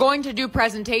 We're going to do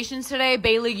presentations today.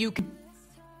 Bailey, you can...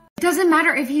 Doesn't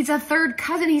matter if he's a third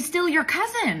cousin, he's still your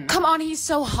cousin. Come on, he's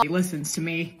so hot. He listens to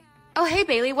me. Oh, hey,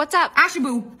 Bailey, what's up?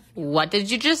 Ashaboo. What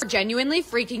did you just genuinely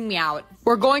freaking me out?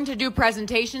 We're going to do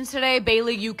presentations today.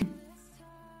 Bailey, you can...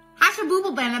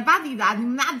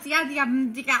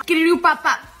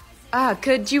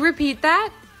 Could you repeat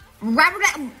that?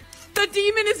 The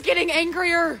demon is getting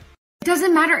angrier.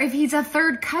 Doesn't matter if he's a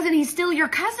third cousin, he's still your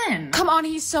cousin. Come on,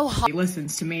 he's so hot. He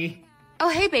listens to me. Oh,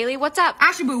 hey, Bailey, what's up?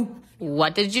 Ashaboo.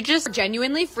 What did you just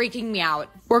genuinely freaking me out?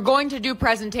 We're going to do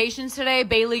presentations today.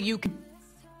 Bailey, you can...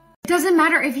 Doesn't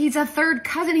matter if he's a third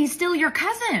cousin, he's still your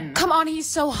cousin. Come on, he's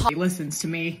so hot. He listens to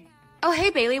me. Oh, hey,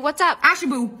 Bailey, what's up?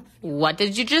 Ashaboo. What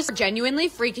did you just genuinely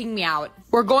freaking me out?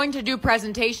 We're going to do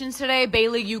presentations today.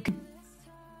 Bailey, you can...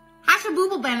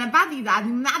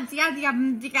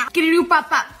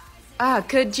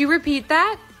 Could you repeat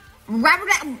that?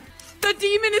 The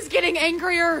demon is getting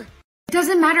angrier.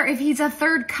 Doesn't matter if he's a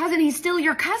third cousin, he's still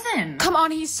your cousin. Come on,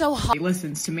 he's so hot. He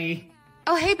listens to me.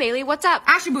 Oh, hey, Bailey, what's up?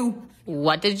 Ashaboo.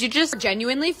 What did you just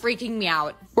genuinely freaking me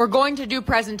out? We're going to do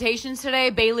presentations today.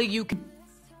 Bailey, you can...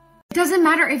 Doesn't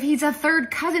matter if he's a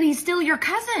third cousin, he's still your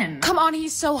cousin. Come on,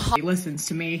 he's so hot. He listens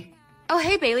to me. Oh,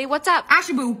 hey, Bailey, what's up?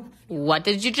 Ashaboo. What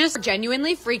did you just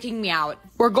genuinely freaking me out?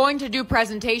 We're going to do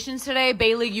presentations today.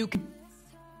 Bailey, you can...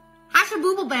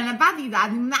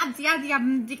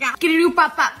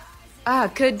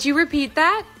 Could you repeat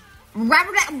that?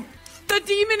 The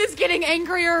demon is getting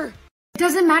angrier.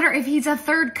 Doesn't matter if he's a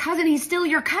third cousin, he's still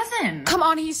your cousin. Come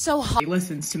on, he's so hot. He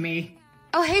listens to me.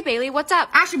 Oh, hey, Bailey, what's up?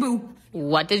 Ashaboo.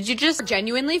 What did you just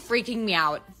genuinely freaking me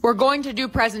out? We're going to do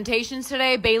presentations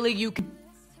today. Bailey, you can...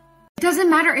 Doesn't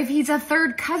matter if he's a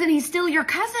third cousin, he's still your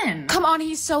cousin. Come on,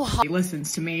 he's so hot. He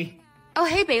listens to me. Oh,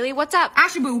 hey, Bailey, what's up?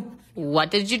 Ashaboo.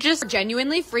 What did you just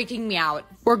genuinely freaking me out?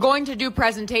 We're going to do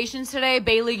presentations today.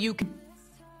 Bailey, you can...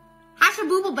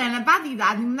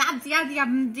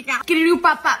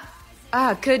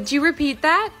 Could you repeat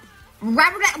that?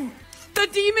 The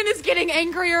demon is getting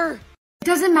angrier.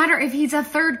 Doesn't matter if he's a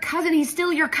third cousin, he's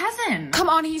still your cousin. Come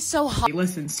on, he's so hot. He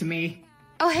listens to me.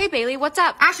 Oh, hey, Bailey, what's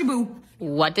up? Ashaboo.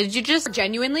 What did you just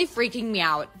genuinely freaking me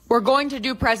out? We're going to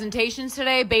do presentations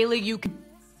today. Bailey, you can...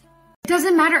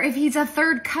 Doesn't matter if he's a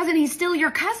third cousin, he's still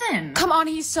your cousin. Come on,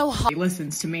 he's so hot. He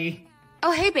listens to me.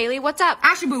 Oh, hey, Bailey, what's up?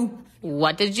 Ashaboo.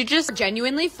 What did you just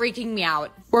genuinely freaking me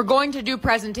out? We're going to do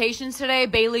presentations today.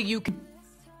 Bailey, you can...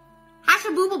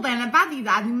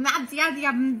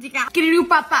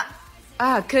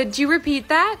 Could you repeat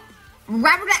that?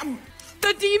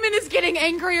 The demon is getting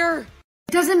angrier.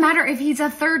 Doesn't matter if he's a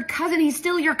third cousin, he's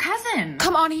still your cousin.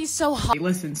 Come on, he's so hot. He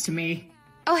listens to me.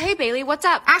 Oh, hey, Bailey, what's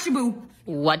up? Ashaboo.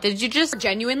 What did you just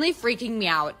genuinely freaking me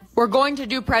out? We're going to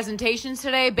do presentations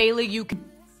today. Bailey, you can...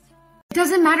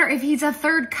 Doesn't matter if he's a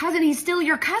third cousin, he's still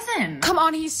your cousin. Come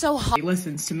on, he's so hot. He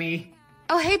listens to me.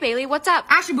 Oh, hey, Bailey, what's up?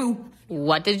 Ashaboo.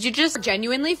 What did you just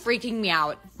genuinely freaking me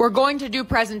out? We're going to do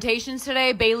presentations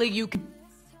today. Bailey, you can...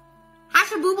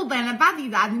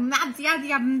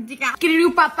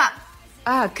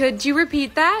 Could you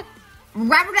repeat that?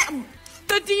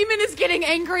 The demon is getting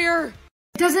angrier.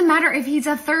 Doesn't matter if he's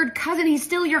a third cousin, he's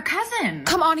still your cousin.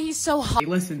 Come on, he's so hot. He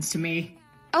listens to me.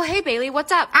 Oh, hey, Bailey,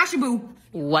 what's up? Ashaboo.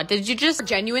 What did you just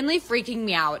genuinely freaking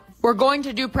me out? We're going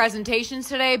to do presentations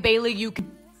today. Bailey, you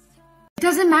can...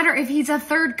 Doesn't matter if he's a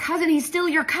third cousin, he's still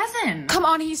your cousin. Come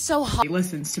on, he's so hot. He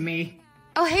listens to me.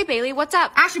 Oh, hey, Bailey, what's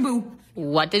up? Ashaboo.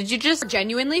 What did you just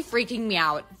genuinely freaking me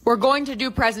out? We're going to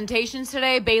do presentations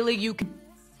today. Bailey, you can...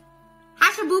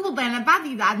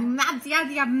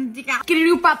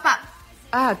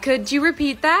 Could you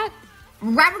repeat that?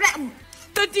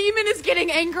 The demon is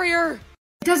getting angrier.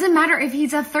 Doesn't matter if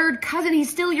he's a third cousin,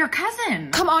 he's still your cousin.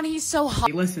 Come on, he's so hot.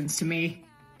 He listens to me.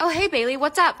 Oh, hey, Bailey,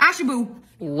 what's up? Ashaboo.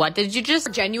 What did you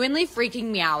just genuinely freaking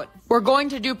me out? We're going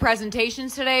to do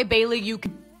presentations today. Bailey, you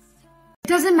can...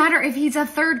 Doesn't matter if he's a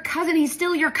third cousin, he's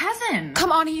still your cousin.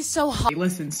 Come on, he's so hot. He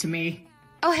listens to me.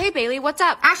 Oh, hey, Bailey, what's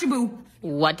up? Ashaboo.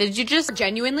 What did you just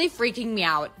genuinely freaking me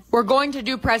out? We're going to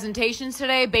do presentations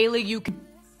today. Bailey, you can...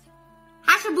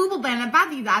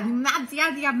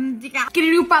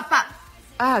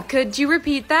 Could you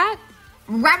repeat that?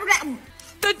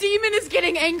 The demon is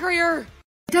getting angrier.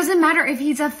 Doesn't matter if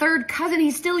he's a third cousin,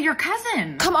 he's still your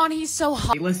cousin. Come on, he's so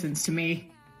hot. He listens to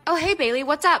me. Oh, hey, Bailey,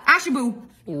 what's up? Ashaboo.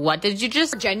 What did you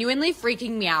just genuinely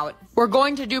freaking me out? We're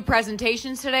going to do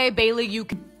presentations today. Bailey, you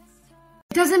can...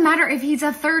 Doesn't matter if he's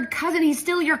a third cousin, he's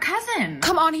still your cousin.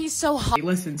 Come on, he's so hot. He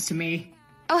listens to me.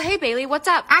 Oh, hey, Bailey, what's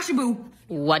up? Ashaboo.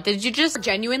 What did you just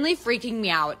genuinely freaking me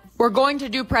out? We're going to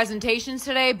do presentations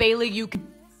today. Bailey, you can...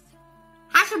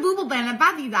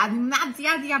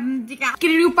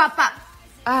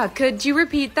 Could you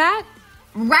repeat that?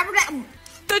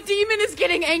 The demon is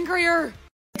getting angrier.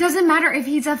 Doesn't matter if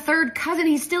he's a third cousin,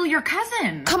 he's still your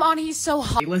cousin. Come on, he's so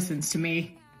hot. He listens to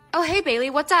me. Oh, hey, Bailey,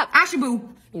 what's up? Ashaboo.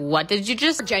 What did you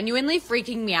just genuinely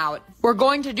freaking me out? We're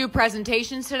going to do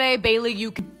presentations today. Bailey,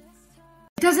 you can...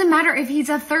 Doesn't matter if he's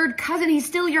a third cousin, he's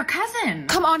still your cousin.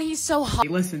 Come on, he's so hot. He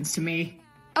listens to me.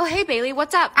 Oh, hey, Bailey,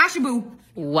 what's up? Ashaboo.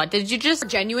 What did you just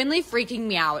genuinely freaking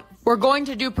me out? We're going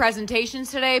to do presentations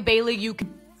today. Bailey, you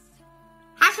can...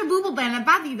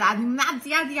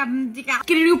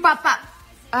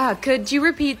 Could you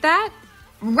repeat that?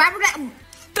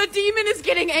 The demon is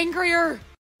getting angrier.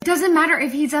 Doesn't matter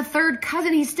if he's a third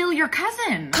cousin, he's still your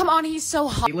cousin. Come on, he's so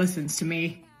hot. He listens to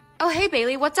me. Oh, hey,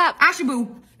 Bailey, what's up?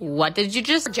 Ashaboo. What did you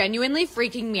just genuinely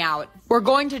freaking me out? We're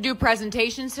going to do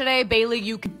presentations today. Bailey,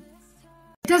 you can...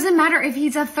 Doesn't matter if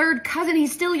he's a third cousin,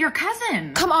 he's still your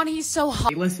cousin. Come on, he's so hot.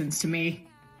 He listens to me.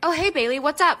 Oh, hey, Bailey,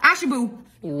 what's up? Ashaboo.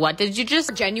 What did you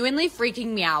just genuinely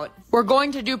freaking me out? We're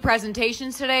going to do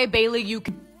presentations today. Bailey, you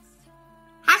can...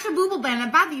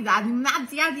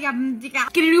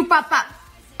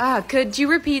 Could you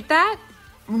repeat that?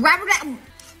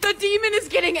 The demon is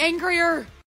getting angrier.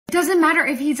 Doesn't matter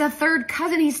if he's a third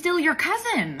cousin, he's still your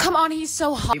cousin. Come on, he's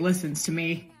so hot. He listens to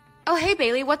me. Oh, hey,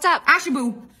 Bailey, what's up?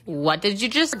 Ashaboo. What did you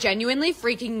just genuinely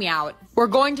freaking me out? We're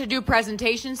going to do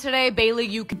presentations today. Bailey,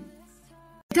 you can...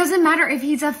 Doesn't matter if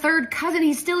he's a third cousin,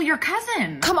 he's still your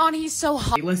cousin. Come on, he's so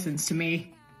hot. He listens to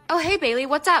me. Oh, hey, Bailey,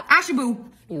 what's up? Ashaboo.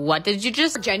 What did you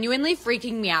just genuinely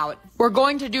freaking me out? We're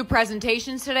going to do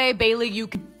presentations today. Bailey, you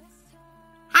can...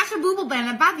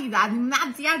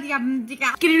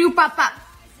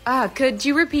 Could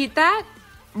you repeat that?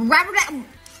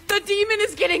 The demon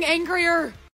is getting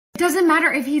angrier. Doesn't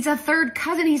matter if he's a third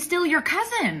cousin, he's still your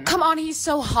cousin. Come on, he's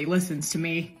so hot. He listens to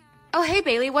me. Oh, hey,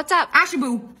 Bailey, what's up?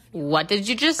 Ashaboo. What did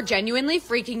you just genuinely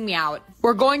freaking me out?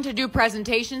 We're going to do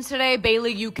presentations today.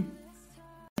 Bailey, you can...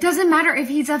 Doesn't matter if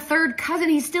he's a third cousin,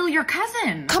 he's still your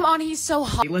cousin. Come on, he's so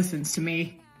hot. He listens to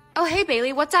me. Oh, hey,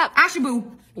 Bailey, what's up? Ashaboo.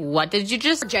 What did you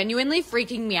just genuinely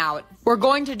freaking me out? We're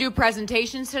going to do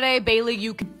presentations today. Bailey,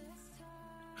 you can...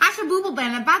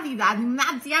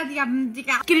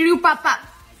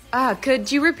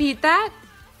 Could you repeat that?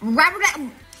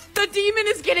 The demon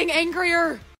is getting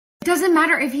angrier. Doesn't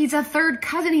matter if he's a third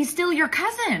cousin, he's still your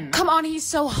cousin. Come on, he's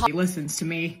so hot. He listens to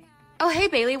me. Oh, hey,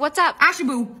 Bailey, what's up?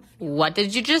 Ashaboo. What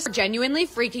did you just genuinely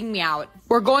freaking me out?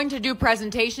 We're going to do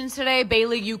presentations today.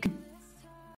 Bailey, you can...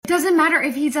 Doesn't matter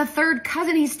if he's a third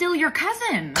cousin, he's still your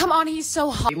cousin. Come on, he's so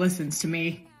hot. He listens to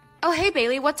me. Oh, hey,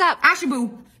 Bailey, what's up?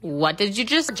 Ashaboo. What did you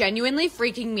just genuinely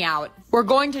freaking me out? We're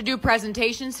going to do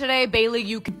presentations today. Bailey,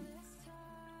 you can...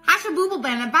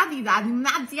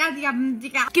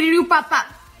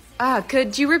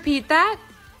 Could you repeat that?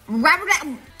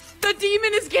 The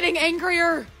demon is getting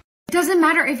angrier. Doesn't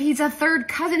matter if he's a third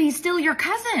cousin, he's still your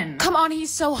cousin. Come on, he's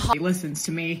so hot. He listens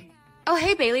to me. Oh,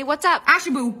 hey, Bailey, what's up?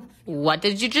 Ashaboo. What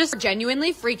did you just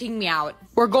genuinely freaking me out?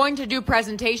 We're going to do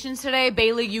presentations today.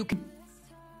 Bailey, you can...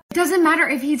 Doesn't matter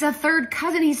if he's a third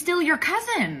cousin, he's still your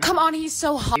cousin. Come on, he's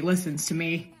so hot. He listens to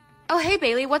me. Oh, hey,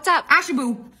 Bailey, what's up?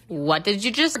 Ashaboo. What did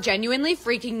you just genuinely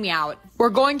freaking me out? We're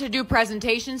going to do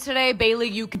presentations today. Bailey,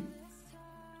 you can...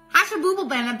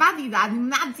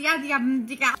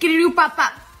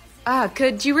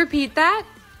 Could you repeat that?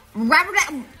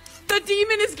 The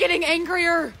demon is getting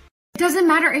angrier. Doesn't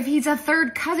matter if he's a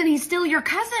third cousin, he's still your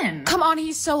cousin. Come on,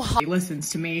 he's so hot. He listens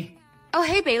to me. Oh,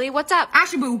 hey, Bailey, what's up?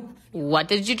 Ashaboo. What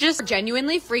did you just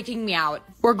genuinely freaking me out?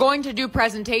 We're going to do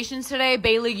presentations today.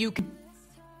 Bailey, you can...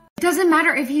 Doesn't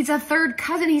matter if he's a third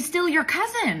cousin, he's still your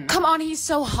cousin. Come on, he's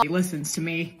so hot. He listens to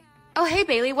me. Oh, hey,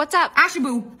 Bailey, what's up?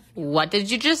 Ashaboo. What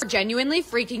did you just genuinely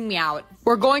freaking me out?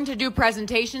 We're going to do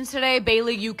presentations today.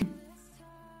 Bailey, you can...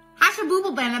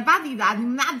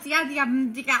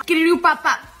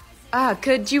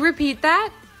 could you repeat that?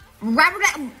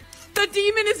 The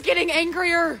demon is getting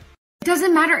angrier.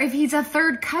 Doesn't matter if he's a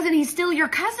third cousin, he's still your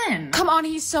cousin. Come on,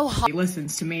 he's so hot. He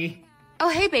listens to me. Oh,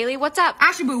 hey, Bailey, what's up?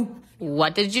 Ashaboo.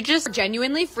 What did you just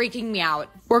genuinely freaking me out?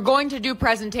 We're going to do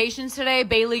presentations today.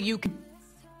 Bailey, you can...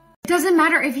 Doesn't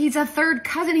matter if he's a third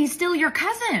cousin, he's still your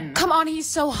cousin. Come on, he's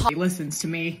so hot. He listens to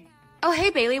me. Oh, hey,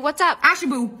 Bailey, what's up?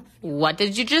 Ashaboo. What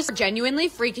did you just genuinely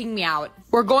freaking me out?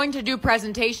 We're going to do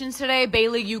presentations today.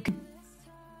 Bailey, you can...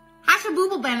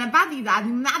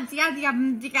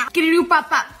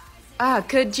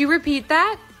 could you repeat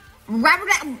that?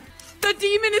 The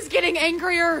demon is getting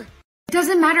angrier.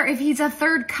 Doesn't matter if he's a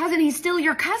third cousin, he's still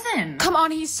your cousin. Come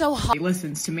on, he's so hot. He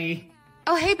listens to me.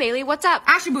 Oh, hey, Bailey, what's up?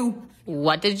 Ashaboo.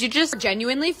 What did you just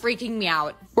genuinely freaking me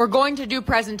out? We're going to do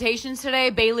presentations today.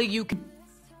 Bailey, you can...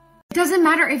 Doesn't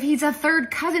matter if he's a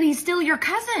third cousin, he's still your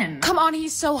cousin. Come on,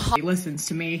 he's so hot. He listens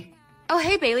to me. Oh,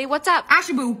 hey, Bailey, what's up?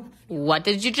 Ashaboo. What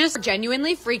did you just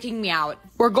genuinely freaking me out?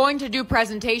 We're going to do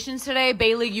presentations today.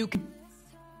 Bailey, you can...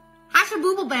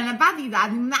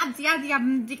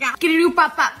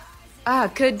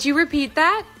 could you repeat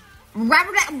that?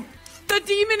 The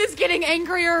demon is getting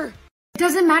angrier.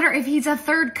 Doesn't matter if he's a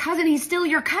third cousin, he's still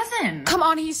your cousin. Come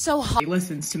on, he's so hot. He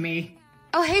listens to me.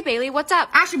 Oh, hey, Bailey, what's up?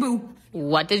 Ashaboo.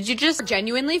 What did you just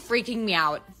genuinely freaking me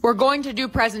out? We're going to do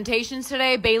presentations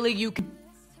today. Bailey, you can...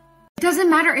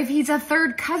 Doesn't matter if he's a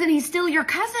third cousin, he's still your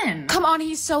cousin. Come on,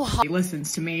 he's so hot. He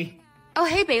listens to me. Oh,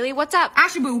 hey, Bailey, what's up?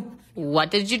 Ashaboo.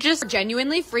 What did you just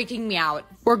genuinely freaking me out?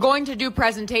 We're going to do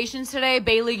presentations today.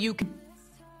 Bailey, you can...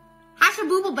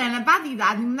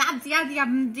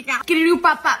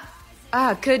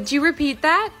 could you repeat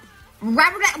that?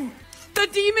 The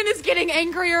demon is getting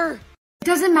angrier.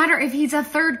 Doesn't matter if he's a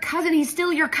third cousin, he's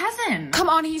still your cousin. Come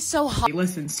on, he's so hot. He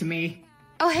listens to me.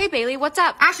 Oh, hey, Bailey, what's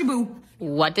up? Ashaboo.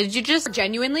 What did you just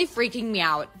genuinely freaking me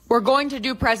out? We're going to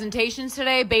do presentations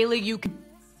today. Bailey, you can...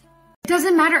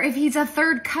 Doesn't matter if he's a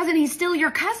third cousin, he's still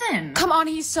your cousin. Come on,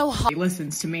 he's so hot. He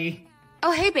listens to me.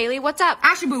 Oh, hey, Bailey, what's up?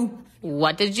 Ashaboo.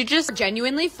 What did you just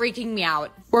genuinely freaking me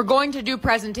out? We're going to do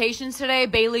presentations today.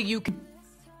 Bailey, you can...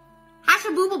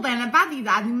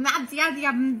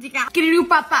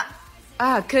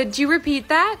 could you repeat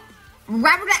that?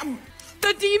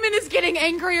 The demon is getting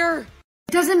angrier.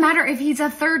 Doesn't matter if he's a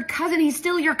third cousin, he's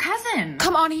still your cousin.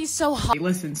 Come on, he's so hot. He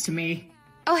listens to me.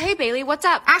 Oh, hey, Bailey, what's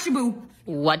up? Ashaboo.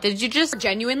 What did you just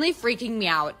genuinely freaking me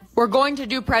out? We're going to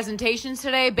do presentations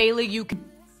today. Bailey, you can...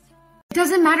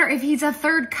 Doesn't matter if he's a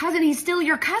third cousin, he's still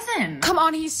your cousin. Come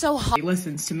on, he's so hot. He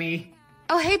listens to me.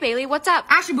 Oh, hey, Bailey, what's up?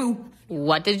 Ashaboo.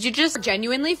 What did you just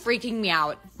genuinely freaking me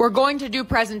out? We're going to do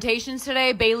presentations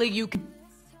today. Bailey, you can...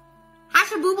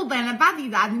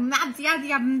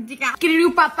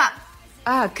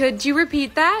 could you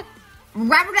repeat that?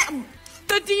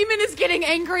 The demon is getting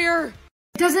angrier.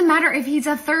 Doesn't matter if he's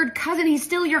a third cousin, he's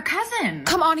still your cousin.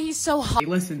 Come on, he's so hot. He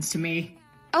listens to me.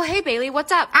 Oh, hey, Bailey,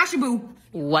 what's up? Ashaboo.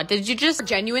 What did you just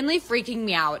genuinely freaking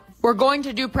me out? We're going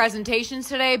to do presentations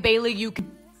today. Bailey, you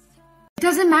can...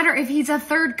 Doesn't matter if he's a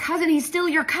third cousin, he's still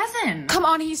your cousin. Come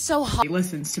on, he's so hot. He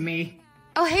listens to me.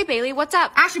 Oh, hey, Bailey, what's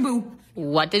up? Ashaboo.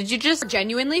 What did you just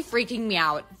genuinely freaking me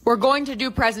out? We're going to do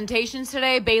presentations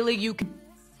today. Bailey, you can...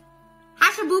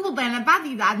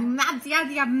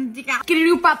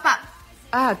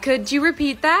 could you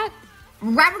repeat that?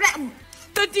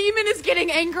 The demon is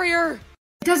getting angrier.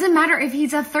 Doesn't matter if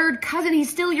he's a third cousin, he's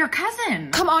still your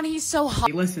cousin. Come on, he's so hot.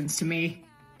 He listens to me.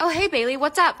 Oh, hey, Bailey,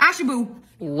 what's up? Ashaboo.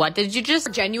 What did you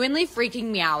just genuinely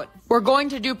freaking me out? We're going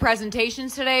to do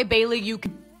presentations today. Bailey, you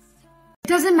can...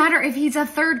 Doesn't matter if he's a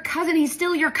third cousin, he's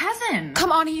still your cousin.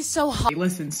 Come on, he's so hot. He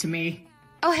listens to me.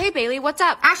 Oh, hey, Bailey, what's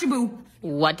up? Ashaboo.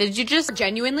 What did you just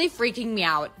genuinely freaking me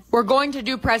out? We're going to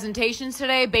do presentations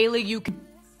today. Bailey, you can...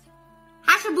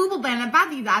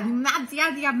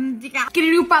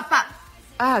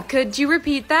 could you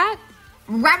repeat that?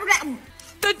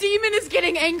 The demon is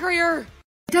getting angrier.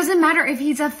 Doesn't matter if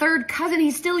he's a third cousin,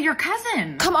 he's still your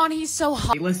cousin. Come on, he's so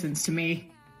hot. He listens to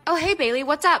me. Oh, hey, Bailey,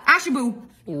 what's up? Ashaboo.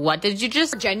 What did you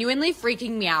just genuinely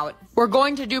freaking me out? We're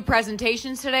going to do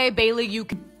presentations today. Bailey, you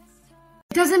can...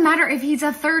 Doesn't matter if he's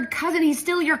a third cousin, he's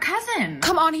still your cousin.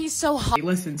 Come on, he's so hot. He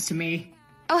listens to me.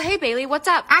 Oh, hey, Bailey, what's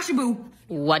up? Ashaboo.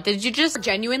 What did you just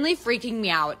genuinely freaking me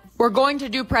out? We're going to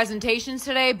do presentations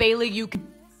today. Bailey, you can...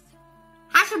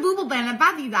 Ashaboo.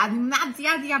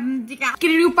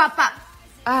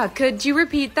 could you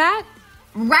repeat that?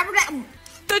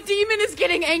 The demon is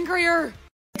getting angrier.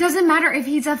 Doesn't matter if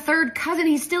he's a third cousin,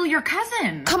 he's still your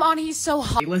cousin. Come on, he's so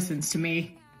hot. He listens to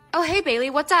me. Oh, hey, Bailey,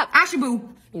 what's up? Ashaboo.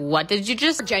 What did you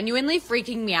just genuinely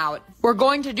freaking me out? We're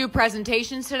going to do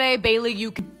presentations today. Bailey,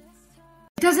 you can...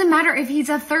 Doesn't matter if he's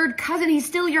a third cousin, he's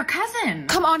still your cousin.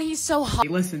 Come on, he's so hot. He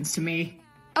listens to me.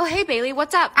 Oh, hey, Bailey,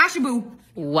 what's up? Ashaboo.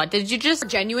 What did you just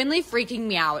genuinely freaking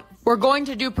me out? We're going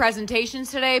to do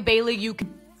presentations today. Bailey, you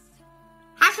can...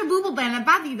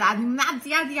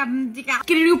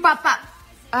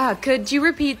 Could you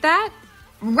repeat that?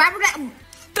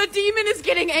 The demon is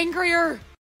getting angrier.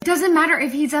 Doesn't matter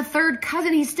if he's a third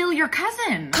cousin, he's still your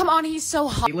cousin. Come on, he's so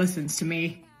hot. He listens to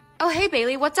me. Oh, hey,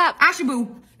 Bailey, what's up?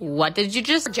 Ashaboo. What did you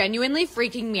just genuinely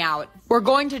freaking me out? We're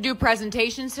going to do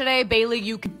presentations today. Bailey,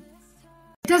 you can...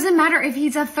 Doesn't matter if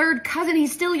he's a third cousin,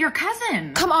 he's still your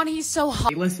cousin. Come on, he's so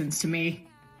hot. He listens to me.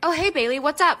 Oh, hey, Bailey,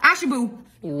 what's up? Ashaboo.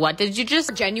 What did you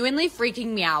just genuinely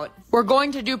freaking me out? We're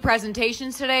going to do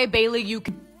presentations today. Bailey, you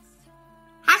can...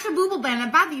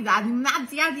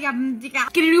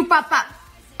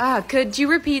 Could you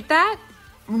repeat that?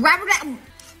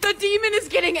 The demon is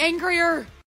getting angrier.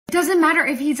 Doesn't matter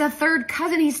if he's a third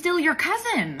cousin, he's still your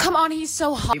cousin. Come on, he's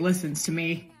so hot. He listens to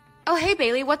me. Oh, hey,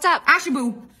 Bailey, what's up?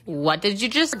 Ashaboo. What did you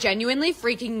just genuinely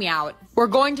freaking me out? We're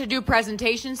going to do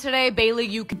presentations today. Bailey,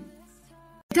 you can...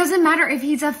 Doesn't matter if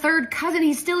he's a third cousin,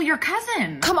 he's still your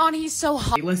cousin. Come on, he's so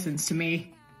hot. He listens to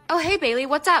me. Oh, hey, Bailey,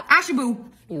 what's up? Ashaboo.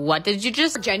 What did you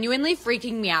just genuinely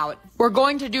freaking me out? We're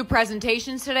going to do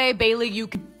presentations today. Bailey, you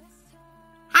can...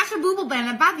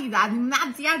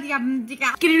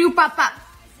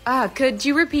 Could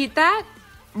you repeat that?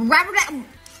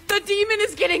 The demon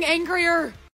is getting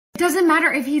angrier. Doesn't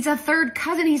matter if he's a third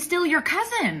cousin, he's still your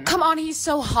cousin. Come on, he's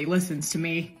so hot. He listens to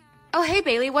me. Oh, hey,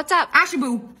 Bailey, what's up?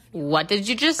 Ashaboo. What did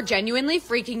you just genuinely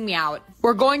freaking me out?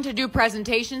 We're going to do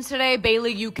presentations today.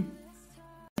 Bailey, you can...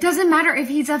 Doesn't matter if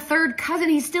he's a third cousin,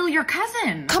 he's still your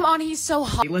cousin. Come on, he's so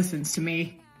hot. He listens to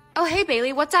me. Oh, hey,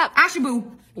 Bailey, what's up? Ashaboo.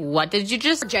 What did you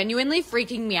just genuinely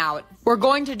freaking me out? We're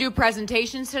going to do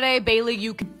presentations today. Bailey,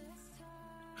 you can...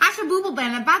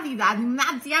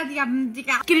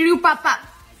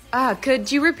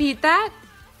 Could you repeat that?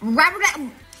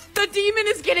 The demon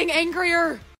is getting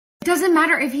angrier. Doesn't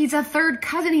matter if he's a third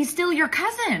cousin, he's still your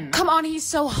cousin. Come on, he's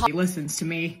so hot. He listens to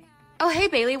me. Oh, hey,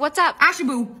 Bailey, what's up?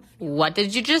 Ashaboo. What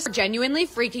did you just genuinely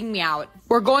freaking me out?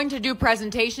 We're going to do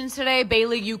presentations today.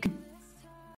 Bailey, you can...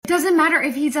 Doesn't matter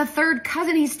if he's a third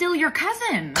cousin, he's still your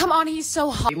cousin. Come on, he's so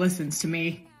hot. He listens to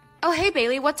me. Oh, hey,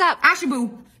 Bailey, what's up?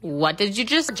 Ashaboo. What did you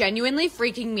just genuinely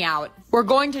freaking me out? We're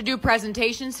going to do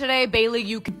presentations today. Bailey,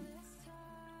 you can...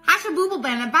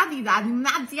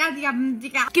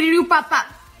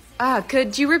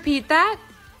 Could you repeat that?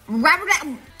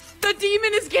 The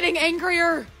demon is getting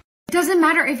angrier. Doesn't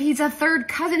matter if he's a third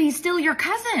cousin, he's still your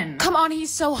cousin. Come on, he's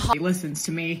so hot. He listens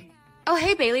to me. Oh,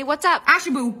 hey, Bailey, what's up?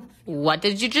 Ashaboo. What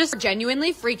did you just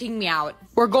genuinely freaking me out?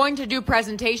 We're going to do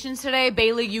presentations today.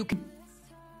 Bailey, you can...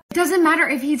 Doesn't matter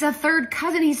if he's a third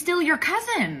cousin, he's still your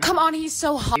cousin. Come on, he's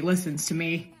so hot. He listens to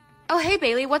me. Oh, hey,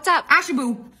 Bailey, what's up?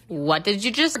 Ashaboo. What did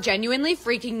you just genuinely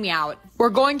freaking me out? We're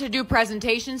going to do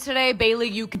presentations today. Bailey,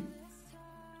 you can...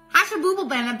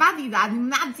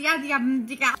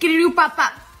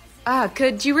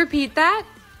 Could you repeat that?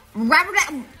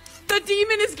 The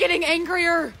demon is getting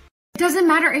angrier. Doesn't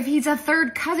matter if he's a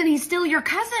third cousin, he's still your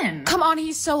cousin. Come on,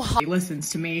 he's so hot. He listens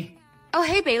to me. Oh,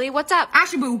 hey, Bailey, what's up?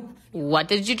 Ashaboo. What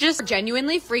did you just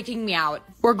genuinely freaking me out?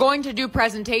 We're going to do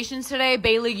presentations today.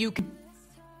 Bailey, you can...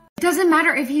 Doesn't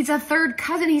matter if he's a third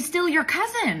cousin, he's still your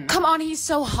cousin. Come on, he's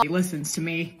so hot. He listens to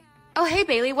me. Oh, hey,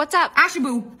 Bailey, what's up?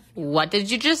 Ashaboo. What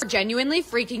did you just genuinely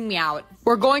freaking me out?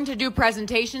 We're going to do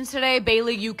presentations today.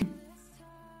 Bailey, you can...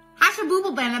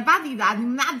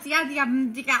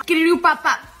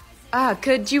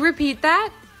 Could you repeat that?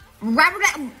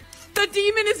 The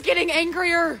demon is getting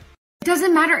angrier.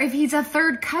 Doesn't matter if he's a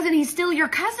third cousin, he's still your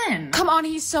cousin. Come on,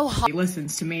 he's so hot. He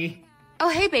listens to me. Oh,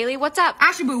 hey, Bailey, what's up?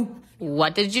 Ashaboo.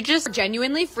 What did you just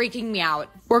genuinely freaking me out?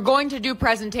 We're going to do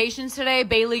presentations today.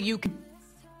 Bailey, you can...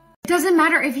 Doesn't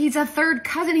matter if he's a third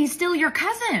cousin, he's still your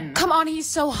cousin. Come on, he's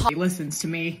so hot. He listens to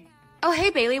me. Oh,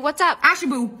 hey, Bailey, what's up?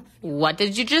 Ashaboo. What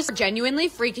did you just genuinely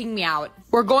freaking me out?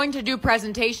 We're going to do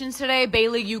presentations today.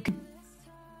 Bailey, you can...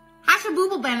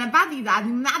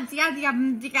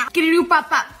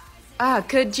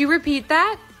 Could you repeat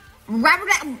that?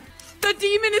 The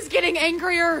demon is getting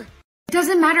angrier.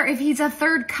 Doesn't matter if he's a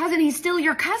third cousin, he's still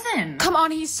your cousin. Come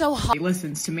on, he's so hot. He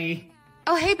listens to me.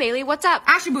 Oh, hey, Bailey, what's up?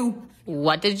 Ashaboo.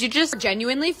 What did you just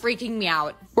genuinely freaking me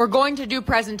out? We're going to do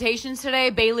presentations today.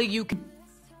 Bailey, you can...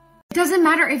 Doesn't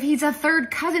matter if he's a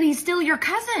third cousin, he's still your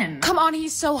cousin. Come on,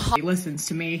 he's so hot. He listens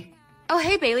to me. Oh,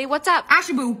 hey, Bailey, what's up?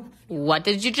 Ashaboo. What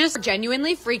did you just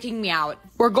genuinely freaking me out?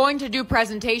 We're going to do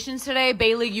presentations today.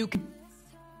 Bailey, you can...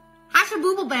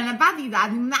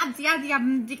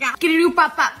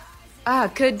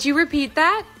 Could you repeat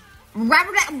that?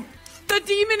 The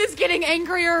demon is getting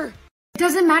angrier.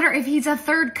 Doesn't matter if he's a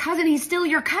third cousin, he's still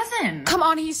your cousin. Come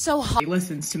on, he's so hot. He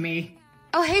listens to me.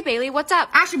 Oh, hey, Bailey, what's up?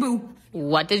 Ashaboo.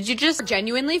 What did you just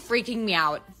genuinely freaking me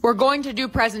out? We're going to do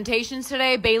presentations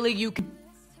today. Bailey, you can...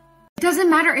 Doesn't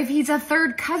matter if he's a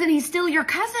third cousin, he's still your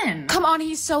cousin. Come on,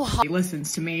 he's so hot. He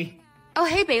listens to me. Oh,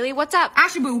 hey, Bailey, what's up?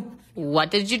 Ashaboo.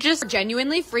 What did you just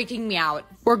genuinely freaking me out?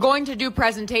 We're going to do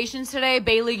presentations today.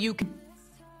 Bailey, you can...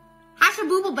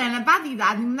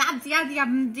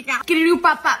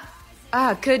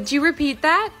 Could you repeat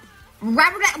that?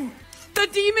 The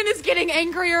demon is getting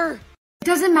angrier.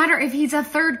 Doesn't matter if he's a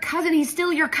third cousin, he's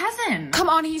still your cousin. Come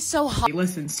on, he's so hot. He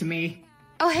listens to me.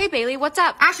 Oh, hey, Bailey, what's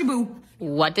up? Ashaboo.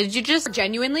 What did you just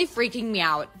genuinely freaking me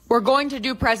out? We're going to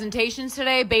do presentations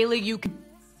today. Bailey, you can...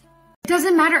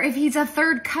 Doesn't matter if he's a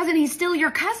third cousin, he's still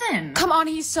your cousin. Come on,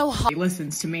 he's so hot. He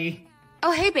listens to me.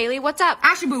 Oh, hey, Bailey, what's up?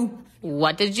 Ashaboo.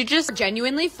 What did you just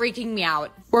genuinely freaking me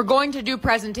out? We're going to do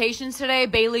presentations today.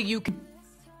 Bailey, you can...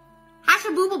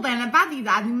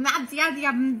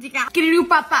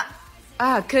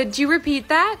 Could you repeat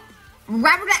that?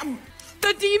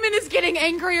 The demon is getting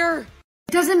angrier.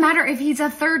 Doesn't matter if he's a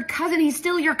third cousin, he's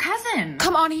still your cousin.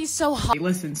 Come on, he's so hot. He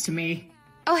listens to me.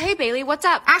 Oh, hey, Bailey, what's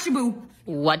up? Ashaboo.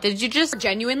 What did you just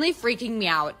genuinely freaking me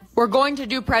out? We're going to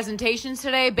do presentations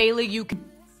today. Bailey, you can...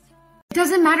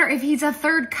 Doesn't matter if he's a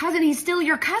third cousin, he's still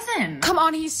your cousin. Come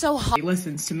on, he's so hot. He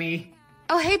listens to me.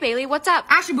 Oh, hey, Bailey, what's up?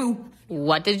 Ashaboo.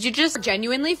 What did you just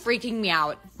genuinely freaking me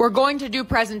out? We're going to do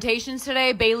presentations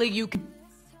today. Bailey, you can...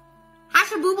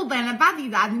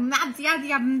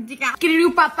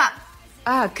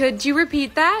 Could you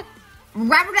repeat that?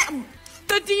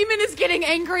 The demon is getting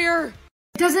angrier.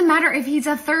 Doesn't matter if he's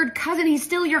a third cousin, he's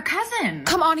still your cousin.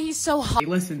 Come on, he's so hot. He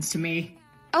listens to me.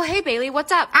 Oh, hey, Bailey,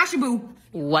 what's up? Ashaboo.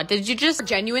 What did you just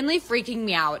genuinely freaking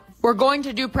me out? We're going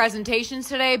to do presentations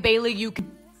today. Bailey, you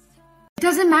can...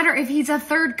 Doesn't matter if he's a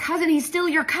third cousin, he's still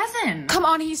your cousin. Come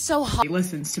on, he's so hot. He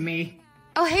listens to me.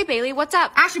 Oh, hey, Bailey, what's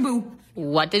up? Ashaboo.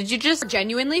 What did you just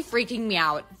genuinely freaking me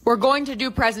out? We're going to do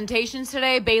presentations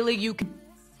today. Bailey, you can...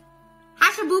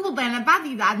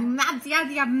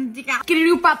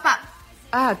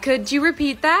 Could you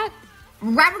repeat that?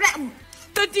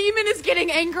 The demon is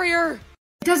getting angrier.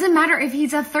 Doesn't matter if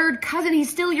he's a third cousin, he's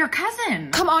still your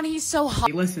cousin. Come on, he's so hot.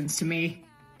 He listens to me.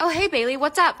 Oh, hey, Bailey,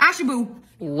 what's up? Ashaboo.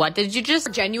 What did you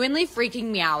just genuinely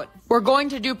freaking me out? We're going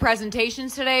to do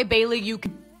presentations today. Bailey, you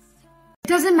can...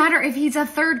 Doesn't matter if he's a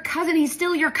third cousin, he's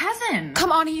still your cousin.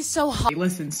 Come on, he's so hot. He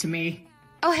listens to me.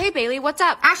 Oh, hey, Bailey, what's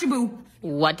up? Ashaboo.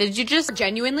 What did you just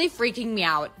genuinely freaking me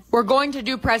out? We're going to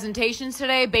do presentations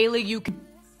today. Bailey, you can...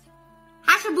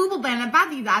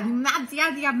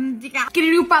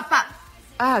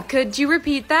 Could you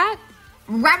repeat that?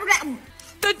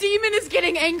 The demon is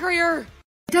getting angrier.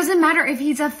 Doesn't matter if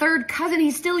he's a third cousin,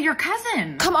 he's still your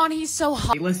cousin. Come on, he's so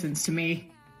hot. He listens to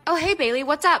me. Oh, hey, Bailey,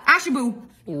 what's up? Ashaboo.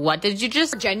 What did you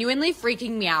just genuinely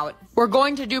freaking me out? We're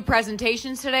going to do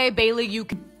presentations today. Bailey, you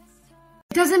can...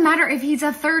 Doesn't matter if he's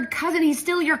a third cousin, he's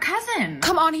still your cousin.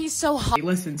 Come on, he's so hot. He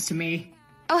listens to me.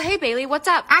 Oh, hey, Bailey, what's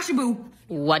up? Ashaboo.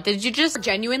 What did you just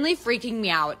genuinely freaking me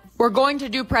out? We're going to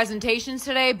do presentations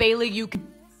today. Bailey, you can...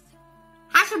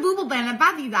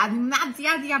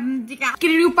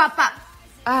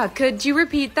 Could you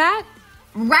repeat that?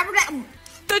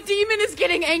 The demon is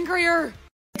getting angrier.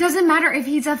 Doesn't matter if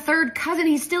he's a third cousin,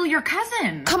 he's still your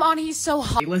cousin. Come on, he's so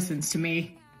hot. He listens to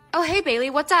me. Oh, hey, Bailey,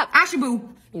 what's up? Ashaboo.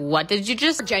 What did you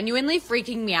just genuinely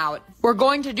freaking me out? We're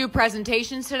going to do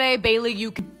presentations today. Bailey,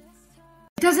 you can...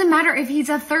 Doesn't matter if he's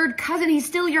a third cousin, he's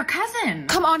still your cousin.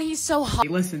 Come on, he's so hot. He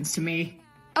listens to me.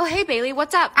 Oh, hey, Bailey,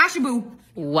 what's up? Ashaboo.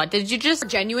 What did you just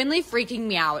genuinely freaking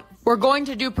me out? We're going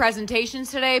to do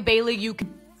presentations today. Bailey, you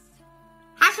can...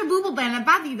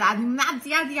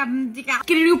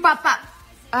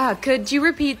 Could you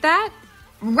repeat that?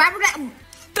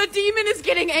 The demon is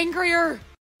getting angrier.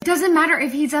 Doesn't matter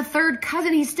if he's a third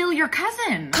cousin, he's still your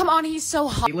cousin. Come on, he's so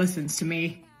hot. He listens to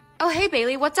me. Oh, hey,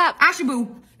 Bailey, what's up?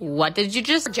 Ashaboo. What did you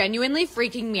just genuinely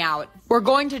freaking me out? We're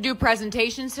going to do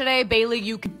presentations today. Bailey,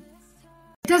 you can...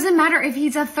 Doesn't matter if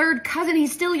he's a third cousin,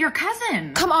 he's still your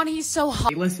cousin. Come on, he's so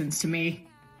hot. He listens to me.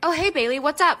 Oh, hey, Bailey,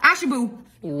 what's up? Ashaboo.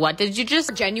 What did you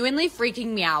just genuinely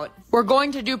freaking me out? We're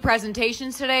going to do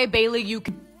presentations today. Bailey, you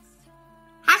can...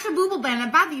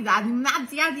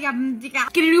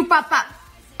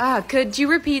 Could you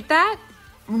repeat that?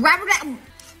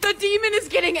 The demon is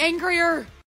getting angrier.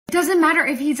 Doesn't matter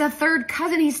if he's a third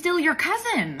cousin, he's still your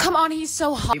cousin. Come on, he's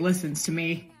so hot. He listens to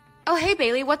me. Oh, hey,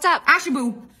 Bailey, what's up?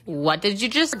 Ashaboo. What did you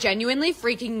just genuinely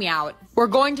freaking me out? We're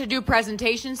going to do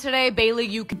presentations today. Bailey,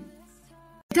 you can...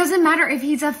 Doesn't matter if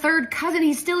he's a third cousin,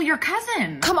 he's still your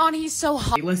cousin. Come on, he's so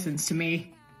hot. He listens to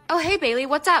me. Oh, hey, Bailey,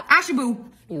 what's up? Ashaboo.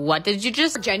 What did you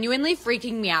just genuinely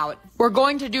freaking me out? We're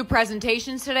going to do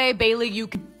presentations today. Bailey, you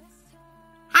can...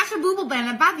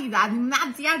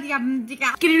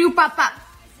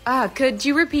 Could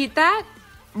you repeat that?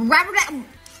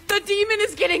 The demon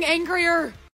is getting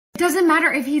angrier. Doesn't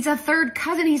matter if he's a third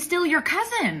cousin, he's still your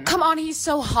cousin. Come on, he's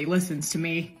so hot. He listens to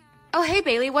me. Oh, hey,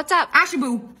 Bailey, what's up?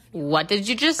 Ashaboo. What did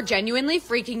you just genuinely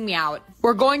freaking me out?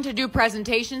 We're going to do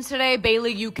presentations today.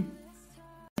 Bailey, you can...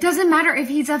 Doesn't matter if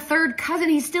he's a third cousin,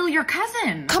 he's still your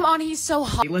cousin. Come on, he's so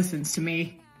hot. He listens to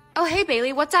me. Oh, hey,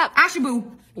 Bailey, what's up? Ashaboo.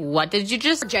 What did you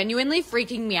just genuinely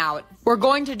freaking me out? We're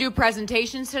going to do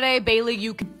presentations today. Bailey,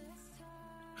 you can...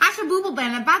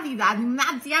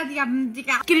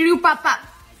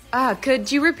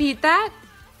 Could you repeat that?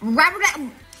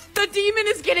 The demon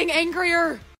is getting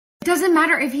angrier. Doesn't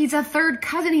matter if he's a third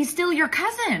cousin, he's still your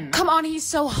cousin. Come on, he's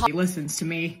so hot. He listens to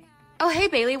me. Oh, hey,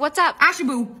 Bailey, what's up?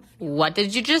 Ashaboo. What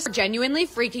did you just genuinely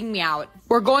freaking me out?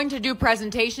 We're going to do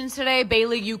presentations today.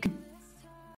 Bailey, you can...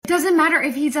 Doesn't matter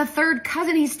if he's a third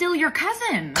cousin, he's still your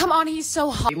cousin. Come on, he's so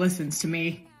hot. He listens to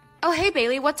me. Oh, hey,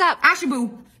 Bailey, what's up?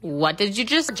 Ashaboo. What did you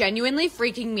just genuinely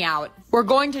freaking me out? We're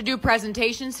going to do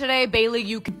presentations today. Bailey,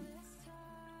 you can...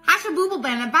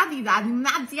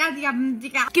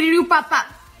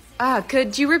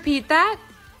 Could you repeat that?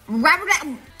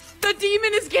 The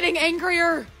demon is getting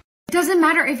angrier. Doesn't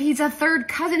matter if he's a third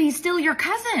cousin, he's still your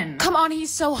cousin. Come on, he's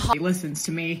so hot. He listens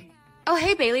to me. Oh,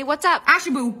 hey, Bailey, what's up?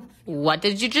 Ashaboo. What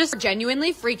did you just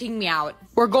genuinely freaking me out?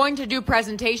 We're going to do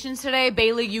presentations today.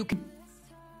 Bailey, you can...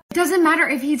 Doesn't matter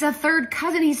if he's a third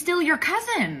cousin, he's still your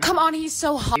cousin. Come on, he's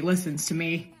so hot. He listens to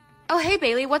me. Oh, hey,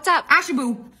 Bailey, what's up?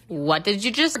 Ashaboo. What did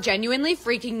you just genuinely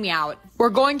freaking me out? We're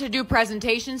going to do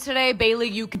presentations today. Bailey,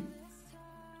 you can...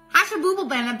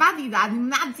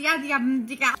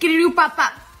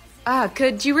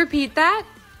 Could you repeat that?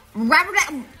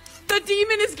 The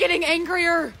demon is getting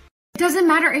angrier. Doesn't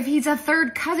matter if he's a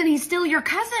third cousin, he's still your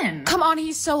cousin. Come on,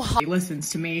 he's so hot. He listens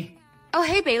to me. Oh,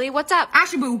 hey, Bailey, what's up?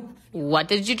 Ashaboo. What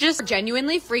did you just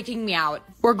genuinely freaking me out?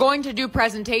 We're going to do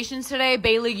presentations today.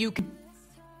 Bailey, you can...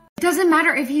 Doesn't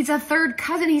matter if he's a third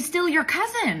cousin, he's still your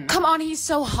cousin. Come on, he's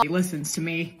so hot. He listens to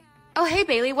me. Oh, hey,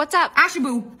 Bailey, what's up?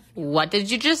 Ashaboo. What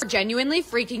did you just genuinely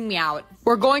freaking me out?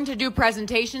 We're going to do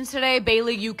presentations today.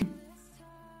 Bailey, you can...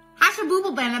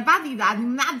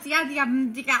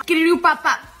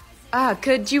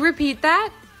 Could you repeat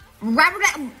that?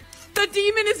 The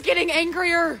demon is getting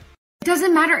angrier.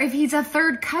 Doesn't matter if he's a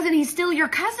third cousin, he's still your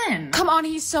cousin. Come on,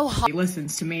 he's so hot. He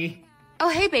listens to me. Oh,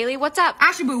 hey, Bailey, what's up?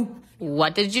 Ashaboo.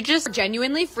 What did you just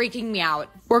genuinely freaking me out?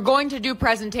 We're going to do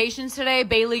presentations today.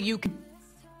 Bailey, you can...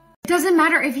 Doesn't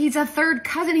matter if he's a third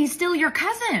cousin, he's still your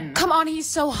cousin. Come on, he's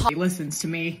so hot. He listens to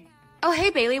me. Oh,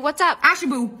 hey, Bailey, what's up?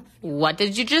 Ashaboo. What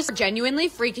did you just genuinely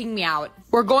freaking me out?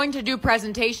 We're going to do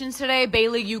presentations today.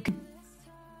 Bailey, you can...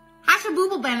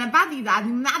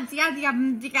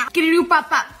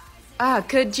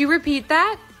 Could you repeat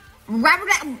that?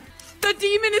 The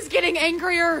demon is getting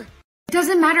angrier.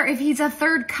 Doesn't matter if he's a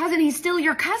third cousin, he's still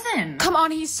your cousin. Come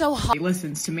on, he's so hot. He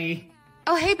listens to me.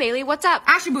 Oh, hey, Bailey, what's up?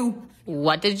 Ashaboo.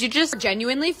 What did you just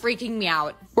genuinely freaking me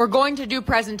out? We're going to do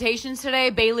presentations today.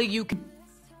 Bailey, you can...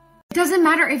 Doesn't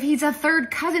matter if he's a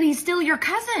third cousin, he's still your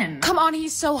cousin. Come on,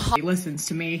 he's so hot. He listens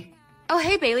to me. Oh,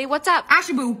 hey, Bailey, what's up?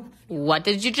 Ashaboo. What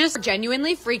did you just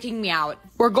genuinely freaking me out?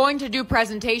 We're going to do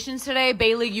presentations today.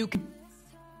 Bailey, you can...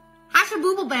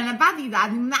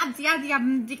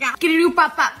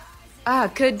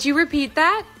 Could you repeat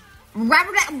that?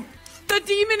 The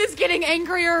demon is getting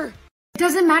angrier.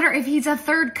 Doesn't matter if he's a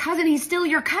third cousin, he's still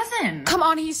your cousin. Come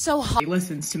on, he's so hot. He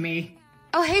listens to me.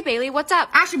 Oh, hey, Bailey, what's up?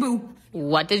 Ashaboo.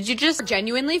 What did you just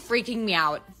genuinely freaking me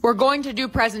out? We're going to do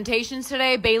presentations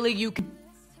today. Bailey, you can...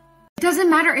 Doesn't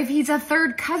matter if he's a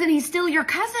third cousin, he's still your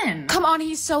cousin. Come on,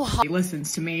 he's so hot. He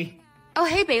listens to me. Oh,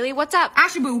 hey, Bailey, what's up?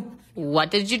 Ashaboo. What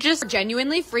did you just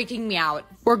genuinely freaking me out?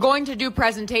 We're going to do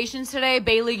presentations today.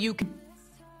 Bailey, you can...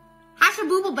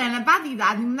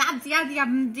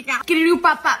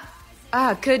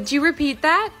 Could you repeat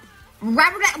that?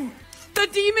 The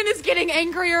demon is getting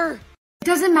angrier.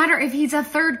 Doesn't matter if he's a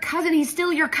third cousin, he's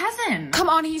still your cousin. Come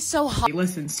on, he's so hot. He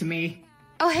listens to me.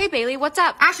 Oh, hey, Bailey, what's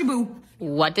up? Ashaboo.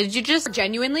 What did you just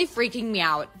genuinely freaking me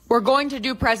out? We're going to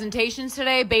do presentations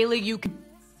today. Bailey, you can...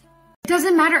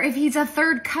 Doesn't matter if he's a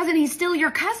third cousin, he's still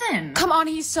your cousin. Come on,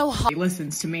 he's so hot. He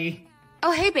listens to me.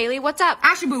 Oh, hey, Bailey, what's up?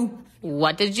 Ashaboo.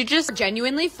 What did you just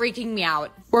genuinely freaking me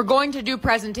out? We're going to do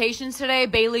presentations today.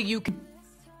 Bailey, you can...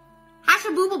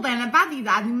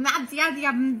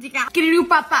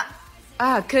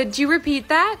 Could you repeat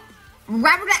that?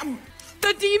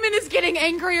 The demon is getting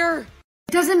angrier.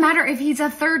 Doesn't matter if he's a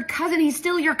third cousin, he's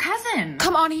still your cousin.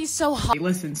 Come on, he's so hot. He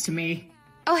listens to me.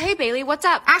 Oh, hey, Bailey, what's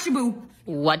up? Ashaboo.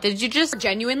 What did you just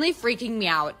genuinely freaking me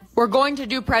out? We're going to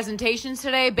do presentations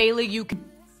today. Bailey, you can...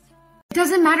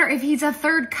 Doesn't matter if he's a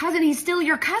third cousin, he's still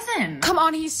your cousin. Come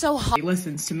on, he's so hot. He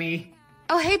listens to me.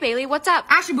 Oh, hey, Bailey, what's up?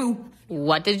 Ashaboo.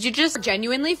 What did you just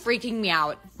genuinely freaking me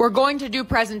out? We're going to do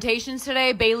presentations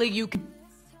today. Bailey, you can...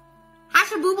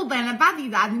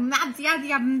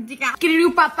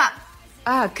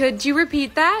 Could you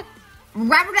repeat that?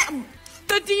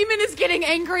 The demon is getting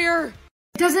angrier.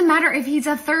 Doesn't matter if he's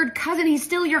a third cousin, he's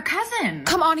still your cousin.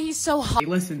 Come on, he's so hot. He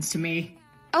listens to me.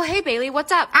 Oh, hey, Bailey,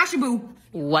 what's up? Ashaboo.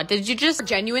 What did you just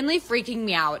genuinely freaking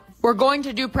me out? We're going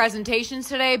to do presentations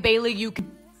today. Bailey, you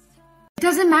can...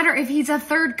 Doesn't matter if he's a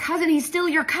third cousin, he's still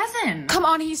your cousin. Come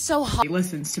on, he's so hot. He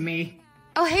listens to me.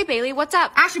 Oh, hey, Bailey, what's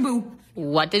up? Ashaboo.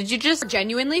 What did you just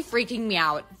genuinely freaking me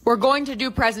out? We're going to do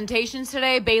presentations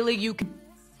today. Bailey, you can...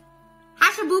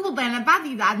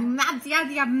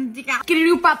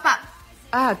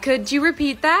 Could you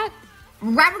repeat that?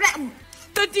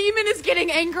 The demon is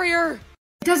getting angrier.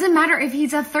 Doesn't matter if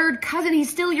he's a third cousin, he's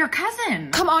still your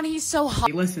cousin. Come on, he's so hot.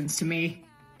 He listens to me.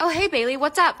 Oh, hey, Bailey,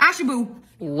 what's up? Ashaboo.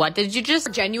 What did you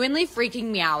just genuinely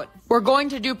freaking me out? We're going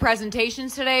to do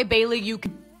presentations today. Bailey, you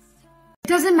can...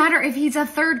 Doesn't matter if he's a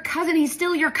third cousin, he's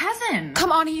still your cousin.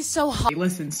 Come on, he's so hot. He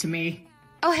listens to me.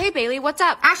 Oh, hey, Bailey, what's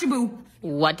up? Ashaboo.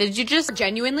 What did you just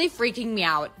genuinely freaking me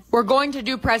out? We're going to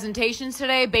do presentations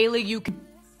today. Bailey, you can...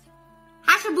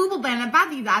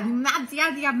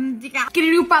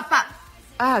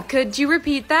 Could you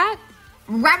repeat that?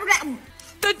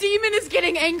 The demon is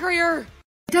getting angrier.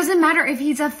 Doesn't matter if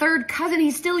he's a third cousin,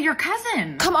 he's still your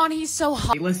cousin. Come on, he's so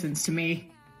hot. He listens to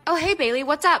me. Oh, hey, Bailey,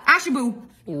 what's up? Ashaboo.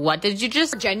 What did you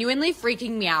just genuinely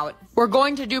freaking me out? We're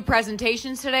going to do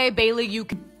presentations today. Bailey, you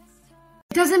can...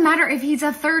 Doesn't matter if he's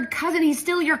a third cousin, he's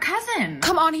still your cousin.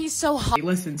 Come on, he's so hot. He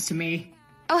listens to me.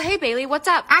 Oh, hey, Bailey, what's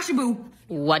up? Ashaboo.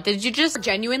 What did you just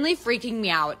genuinely freaking me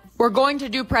out? We're going to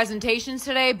do presentations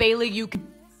today. Bailey, you can...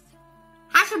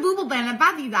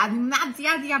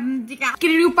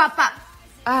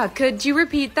 Could you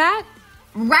repeat that?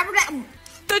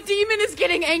 The demon is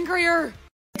getting angrier.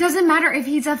 Doesn't matter if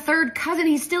he's a third cousin,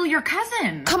 he's still your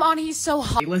cousin. Come on, he's so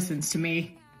hot. He listens to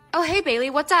me. Oh, hey, Bailey,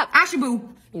 what's up? Ashaboo.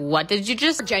 What did you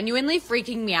just genuinely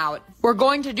freaking me out? We're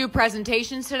going to do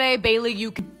presentations today. Bailey,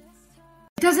 you can...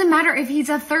 Doesn't matter if he's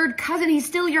a third cousin, he's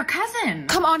still your cousin.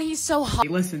 Come on, he's so hot. He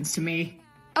listens to me.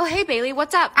 Oh, hey, Bailey,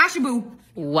 what's up? Ashaboo.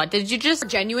 What did you just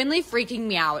genuinely freaking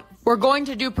me out? We're going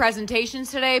to do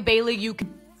presentations today. Bailey, you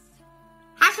can...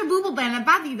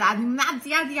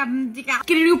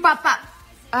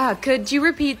 Could you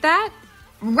repeat that?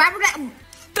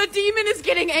 The demon is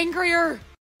getting angrier.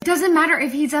 Doesn't matter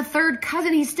if he's a third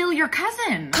cousin, he's still your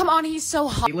cousin. Come on, he's so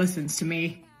hot. He listens to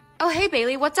me. Oh, hey,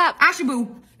 Bailey, what's up?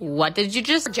 Ashaboo. What did you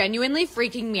just genuinely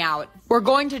freaking me out? We're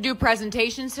going to do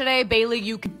presentations today. Bailey,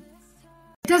 you can...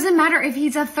 Doesn't matter if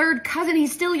he's a third cousin,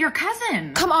 he's still your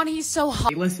cousin. Come on, he's so hot.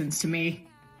 He listens to me.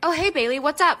 Oh, hey, Bailey,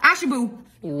 what's up? Ashaboo.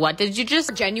 What did you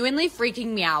just genuinely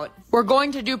freaking me out? We're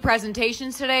going to do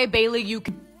presentations today. Bailey, you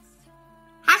can...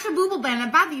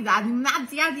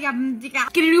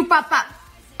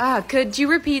 Could you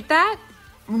repeat that?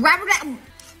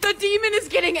 The demon is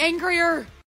getting angrier.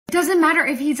 Doesn't matter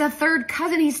if he's a third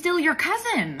cousin, he's still your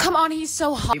cousin. Come on, he's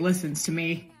so hot. He listens to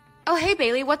me. Oh, hey,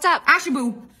 Bailey, what's up?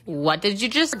 Ashaboo. What did you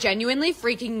just genuinely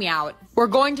freaking me out? We're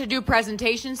going to do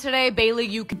presentations today. Bailey,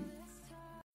 you can...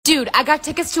 Dude, I got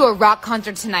tickets to a rock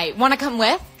concert tonight. Want to come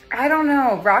with? I don't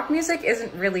know. Rock music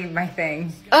isn't really my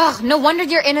thing. Ugh, no wonder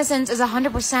your innocence is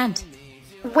 100%.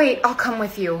 Wait, I'll come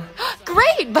with you.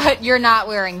 Great, but you're not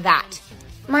wearing that.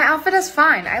 My outfit is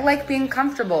fine. I like being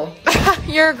comfortable.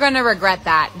 You're gonna regret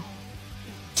that.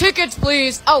 Tickets,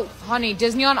 please. Oh, honey,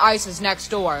 Disney on Ice is next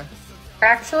door.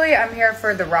 Actually, I'm here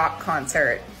for the rock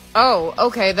concert. Oh,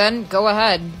 okay then. Go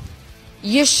ahead.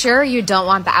 You sure you don't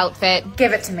want the outfit?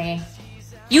 Give it to me.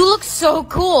 You look so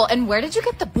cool. And where did you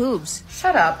get the boobs?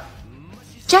 Shut up.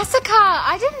 Jessica,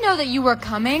 I didn't know that you were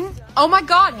coming. Oh my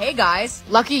god, hey guys.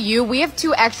 Lucky you, we have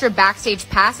 2 extra backstage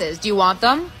passes. Do you want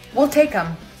them? We'll take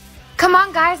them. Come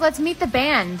on, guys, let's meet the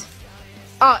band.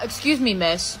 Excuse me,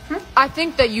 miss. I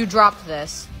think that you dropped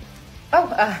this.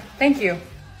 Oh, thank you.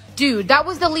 Dude, that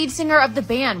was the lead singer of the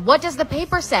band. What does the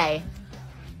paper say?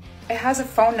 It has a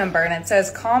phone number and it says,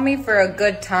 call me for a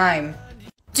good time.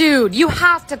 Dude, you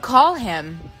have to call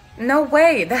him. No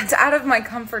way, that's out of my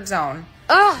comfort zone.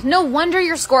 Ugh, no wonder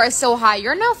your score is so high.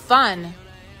 You're no fun.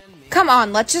 Come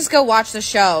on, let's just go watch the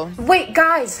show. Wait,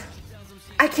 guys.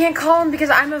 I can't call him because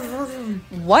I'm a virgin.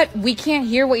 What? We can't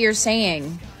hear what you're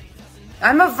saying.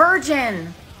 I'm a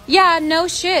virgin. Yeah, no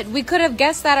shit. We could have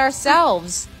guessed that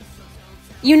ourselves.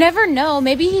 You never know.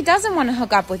 Maybe he doesn't want to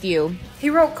hook up with you. He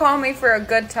wrote call me for a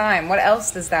good time. What else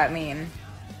does that mean?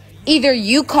 Either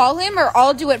you call him or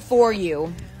I'll do it for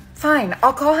you. Fine,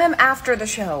 I'll call him after the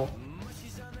show.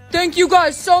 Thank you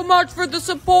guys so much for the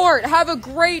support. Have a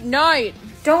great night.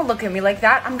 Don't look at me like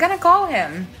that. I'm gonna call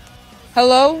him.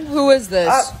 Hello? Who is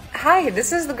this? Hi,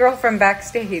 this is the girl from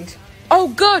backstage. Oh,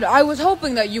 good. I was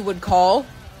hoping that you would call.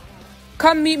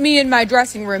 Come meet me in my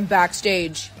dressing room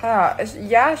backstage.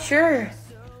 Yeah, sure.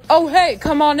 Oh, hey,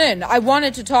 come on in. I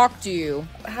wanted to talk to you.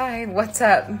 Hi, what's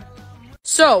up?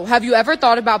 So, have you ever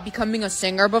thought about becoming a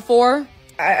singer before?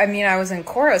 I mean, I was in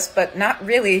chorus, but not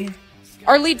really.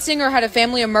 Our lead singer had a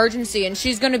family emergency and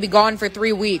she's gonna be gone for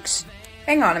 3 weeks.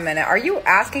 Hang on a minute, are you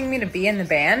asking me to be in the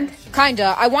band?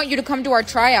 Kinda. I want you to come to our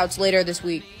tryouts later this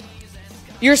week.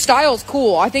 Your style's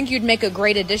cool. I think you'd make a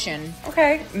great addition.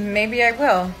 Okay, maybe I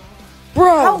will.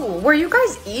 Bro! Oh, were you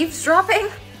guys eavesdropping?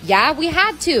 Yeah, we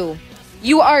had to.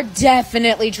 You are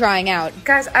definitely trying out.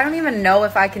 Guys, I don't even know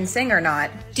if I can sing or not.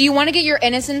 Do you want to get your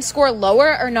innocence score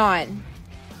lower or not?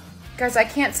 Guys, I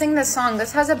can't sing this song.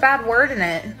 This has a bad word in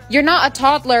it. You're not a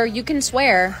toddler. You can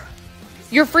swear.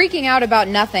 You're freaking out about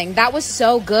nothing. That was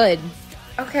so good.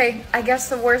 Okay, I guess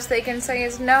the worst they can say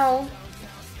is no.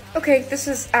 Okay, this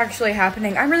is actually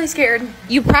happening. I'm really scared.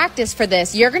 You practiced for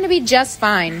this. You're gonna be just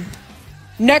fine.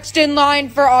 Next in line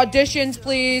for auditions,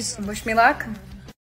 please. Wish me luck.